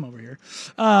 Toucan Sam over here.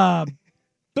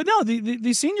 But no,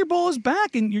 the Senior Bowl is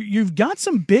back, and you've got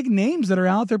some big names that are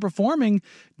out there performing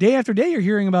day after day. You're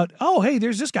hearing about, oh, hey,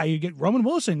 there's this guy. You get Roman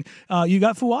Wilson. You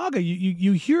got Fuaga.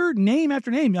 You hear name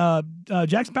after name.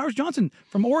 Jackson Powers Johnson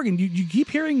from Oregon. You keep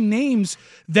hearing names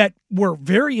that were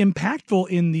very impactful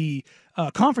in the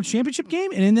conference championship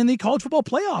game and then the college football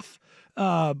playoff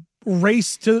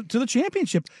race to the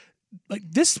championship. Like,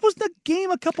 this was the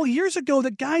game a couple years ago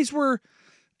that guys were,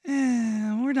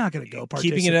 we're not going to go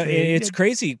participate. Keeping it, it's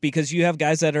crazy because you have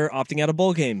guys that are opting out of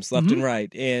bowl games left and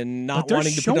right and not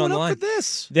wanting to put it on the line. For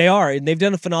this. They are, and they've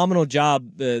done a phenomenal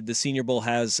job. The Senior Bowl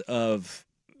has of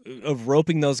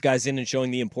roping those guys in and showing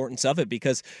the importance of it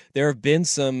because there have been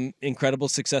some incredible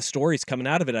success stories coming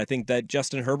out of it. I think that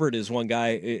Justin Herbert is one guy,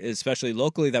 especially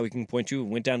locally, that we can point to,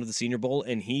 went down to the Senior Bowl,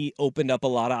 and he opened up a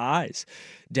lot of eyes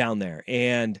down there.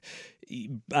 And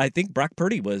I think Brock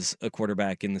Purdy was a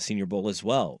quarterback in the Senior Bowl as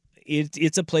well.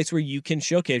 It's a place where you can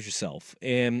showcase yourself,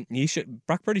 and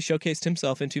Brock Purdy showcased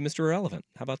himself into Mr. Irrelevant.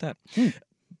 How about that?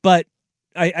 But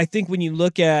I think when you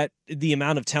look at the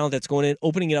amount of talent that's going in,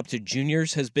 opening it up to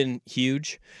juniors has been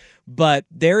huge. But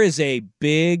there is a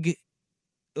big,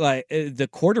 the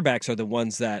quarterbacks are the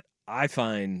ones that I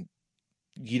find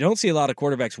you don't see a lot of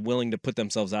quarterbacks willing to put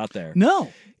themselves out there.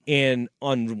 No. And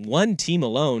on one team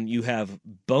alone, you have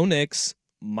Bo Nix,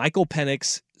 Michael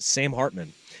Penix, Sam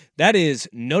Hartman. That is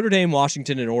Notre Dame,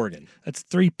 Washington, and Oregon. That's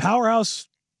 3 powerhouse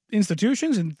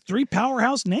institutions and 3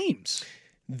 powerhouse names.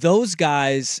 Those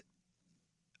guys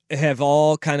have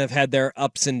all kind of had their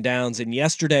ups and downs. And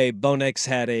yesterday, Bo Nix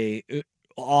had a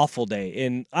awful day.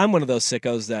 And I'm one of those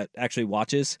sickos that actually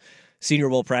watches Senior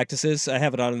Bowl practices. I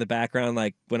have it on in the background,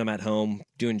 like when I'm at home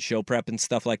doing show prep and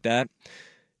stuff like that.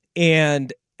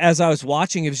 And as I was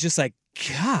watching, it was just like,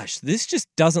 gosh, this just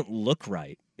doesn't look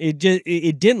right. It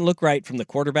didn't look right from the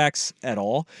quarterbacks at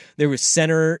all. There was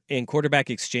center and quarterback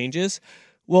exchanges.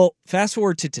 Well, fast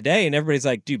forward to today, and everybody's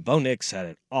like, dude, Bo Nix had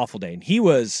an awful day. And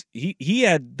he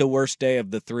had the worst day of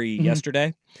the 3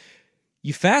 yesterday.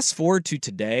 You fast forward to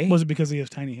today. Was it because he has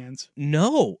tiny hands?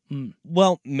 No.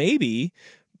 Well, maybe,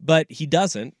 but he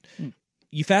doesn't.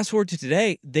 You fast forward to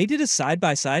today, they did a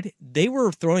side-by-side. They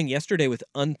were throwing yesterday with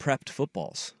unprepped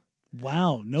footballs.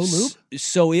 Wow, no lube?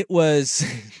 So it was...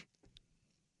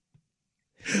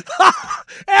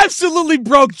 Absolutely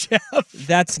broke, Jeff.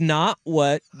 That's not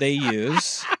what they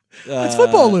use. It's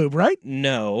football lube, right?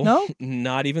 No. No?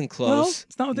 Not even close. No?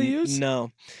 It's not what they use?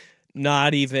 No.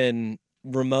 Not even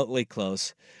remotely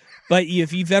close. But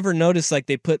if you've ever noticed, like,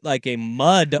 they put, like, a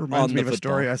mud on the Reminds me of a football.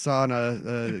 story I saw on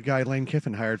a guy Lane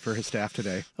Kiffin hired for his staff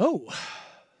today. Oh.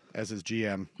 As his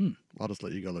GM. I'll just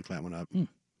let you go look that one up.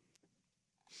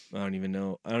 I don't even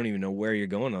know where you're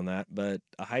going on that, but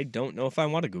I don't know if I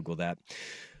want to Google that.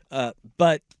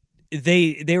 But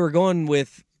they were going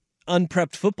with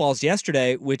unprepped footballs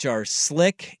yesterday, which are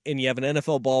slick, and you have an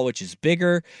NFL ball, which is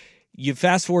bigger. You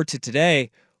fast forward to today,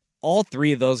 all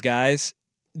 3 of those guys,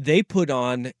 they put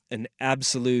on an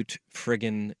absolute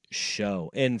friggin'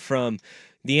 show. And from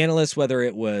the analysts, whether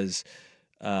it was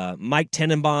Mike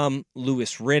Tenenbaum,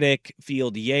 Louis Riddick,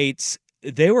 Field Yates,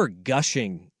 they were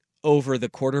gushing over the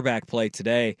quarterback play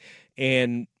today.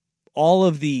 And all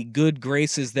of the good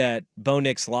graces that Bo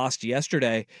Nix lost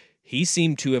yesterday, he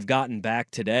seemed to have gotten back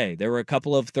today. There were a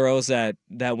couple of throws that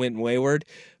went wayward,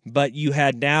 but you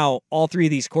had now all 3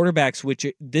 of these quarterbacks, which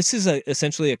this is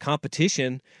essentially a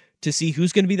competition to see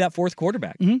who's going to be that 4th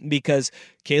quarterback, because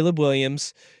Caleb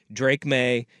Williams, Drake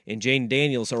May, and Jaden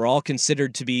Daniels are all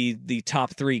considered to be the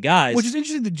top 3 guys. Which is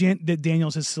interesting that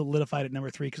Daniels has solidified at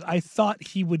number 3, because I thought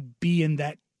he would be in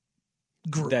that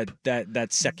group. That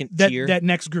second tier. That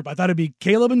next group. I thought it'd be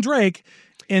Caleb and Drake,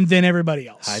 and then everybody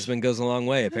else. Heisman goes a long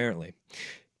way, apparently.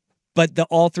 But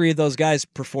all 3 of those guys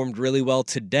performed really well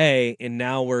today, and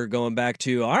now we're going back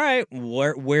to, all right,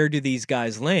 where do these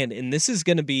guys land? And this is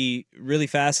going to be really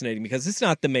fascinating, because it's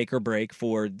not the make or break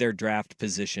for their draft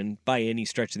position by any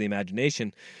stretch of the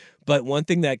imagination. But one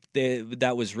thing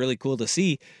that was really cool to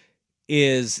see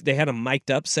is they had a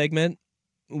mic'd up segment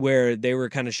where they were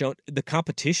kind of showing the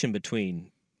competition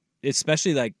between,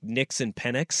 especially like Nix and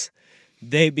Penix.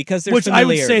 Because there's which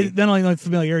familiarity. I would say not only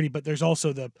familiarity, but there's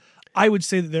also I would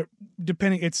say that they're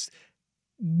depending. It's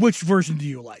which version do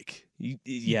you like?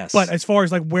 Yes, but as far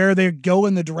as like where they go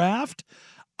in the draft,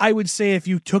 I would say if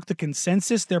you took the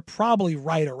consensus, they're probably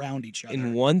right around each other.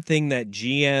 And one thing that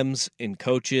GMs and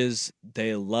coaches,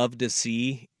 they love to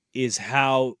see is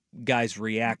how guys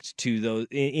react to those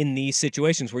in these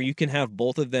situations where you can have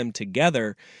both of them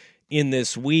together in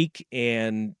this week,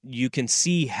 and you can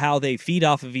see how they feed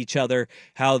off of each other,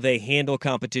 how they handle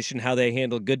competition, how they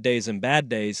handle good days and bad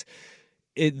days.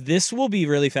 This will be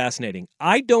really fascinating.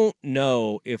 I don't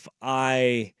know if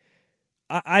I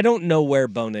don't know where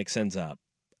Bo Nix ends up.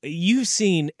 You've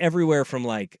seen everywhere from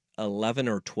like 11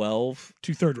 or 12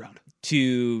 to third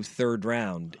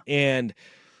round. And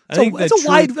I think that's a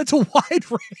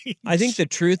wide range. I think the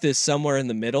truth is somewhere in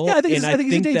the middle. Yeah, I think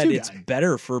that it's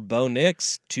better for Bo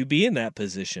Nix to be in that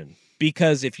position,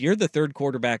 because if you're the 3rd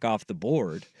quarterback off the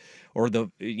board, or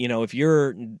if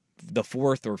you're the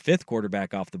 4th or 5th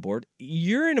quarterback off the board,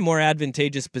 you're in a more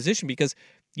advantageous position, because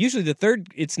usually the 3rd,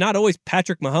 it's not always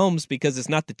Patrick Mahomes, because it's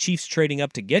not the Chiefs trading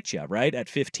up to get you, right, at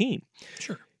 15.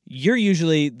 Sure. You're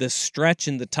usually the stretch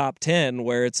in the top 10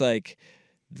 where it's like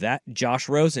that Josh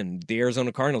Rosen, the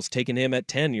Arizona Cardinals, taking him at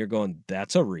 10, you're going,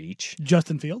 that's a reach.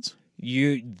 Justin Fields?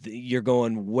 You're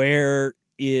going, where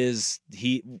is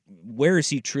he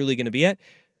truly going to be at?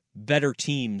 Better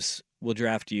teams will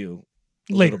draft you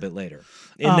a little bit later.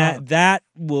 And that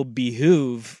will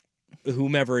behoove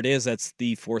whomever it is that's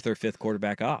the 4th or 5th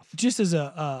quarterback off. Just as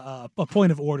a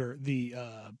point of order, the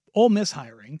Ole Miss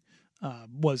hiring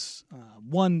was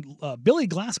one Billy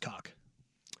Glasscock.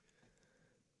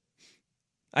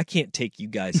 I can't take you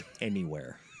guys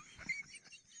anywhere.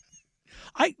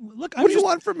 What do you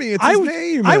want from me? It's his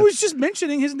name. I was just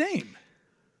mentioning his name.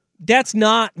 That's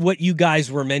not what you guys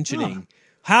were mentioning.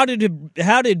 How did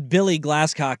Billy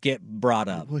Glasscock get brought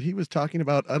up? Well, he was talking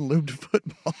about unlubed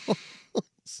football.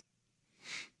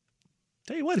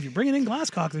 Tell you what, if you're bringing in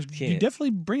Glasscock, you're definitely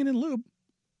bringing in lube.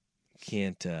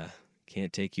 Can't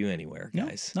take you anywhere,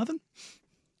 guys. No, nothing?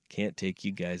 Can't take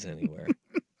you guys anywhere.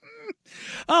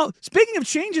 Oh, speaking of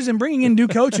changes and bringing in new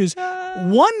coaches,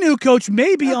 one new coach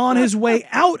may be on his way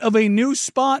out of a new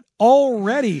spot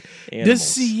already. Animals. Does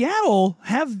Seattle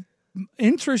have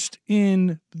interest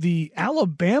in the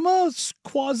Alabama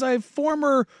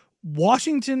quasi-former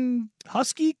Washington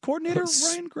Husky coordinator,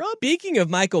 Ryan Grubb? Speaking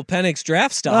of Michael Penix's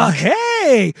draft stock.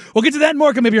 Hey! We'll get to that and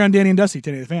more coming up here on Danny and Dusty,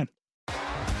 Today the Fan.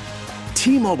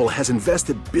 T-Mobile has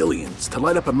invested billions to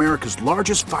light up America's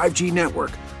largest 5G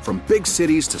network, from big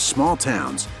cities to small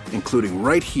towns, including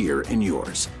right here in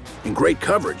yours. And great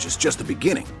coverage is just the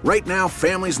beginning. Right now,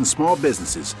 families and small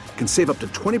businesses can save up to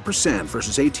 20%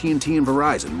 versus AT&T and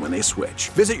Verizon when they switch.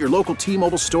 Visit your local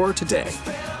T-Mobile store today.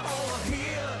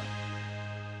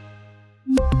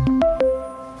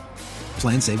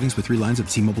 Plan savings with 3 lines of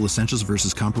T-Mobile Essentials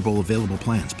versus comparable available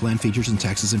plans. Plan features and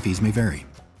taxes and fees may vary.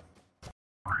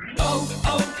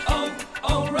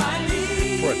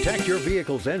 Protect your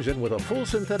vehicle's engine with a full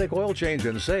synthetic oil change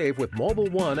and save with Mobile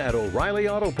One at O'Reilly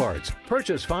Auto Parts.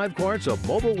 Purchase 5 quarts of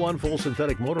Mobile One full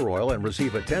synthetic motor oil and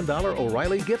receive a $10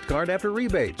 O'Reilly gift card after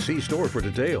rebate. See store for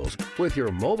details. With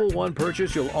your Mobile One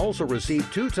purchase, you'll also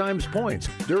receive 2 times points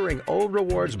during O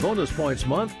Rewards Bonus Points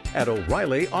Month at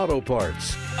O'Reilly Auto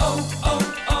Parts.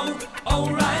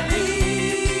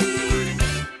 O'Reilly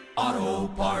Auto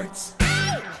Parts.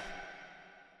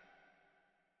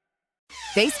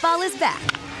 Baseball is back,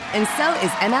 and so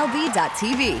is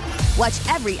MLB.tv.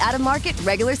 Watch every out-of-market,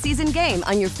 regular season game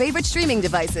on your favorite streaming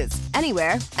devices,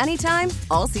 anywhere, anytime,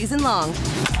 all season long.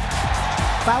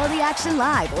 Follow the action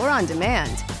live or on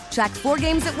demand. Track 4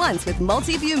 games at once with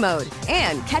multi-view mode,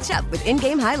 and catch up with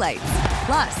in-game highlights.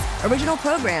 Plus, original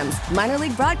programs, minor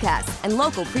league broadcasts, and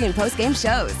local pre- and post-game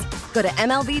shows. Go to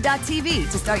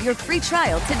MLB.tv to start your free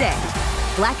trial today.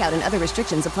 Blackout and other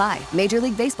restrictions apply. Major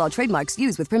League Baseball trademarks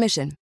used with permission.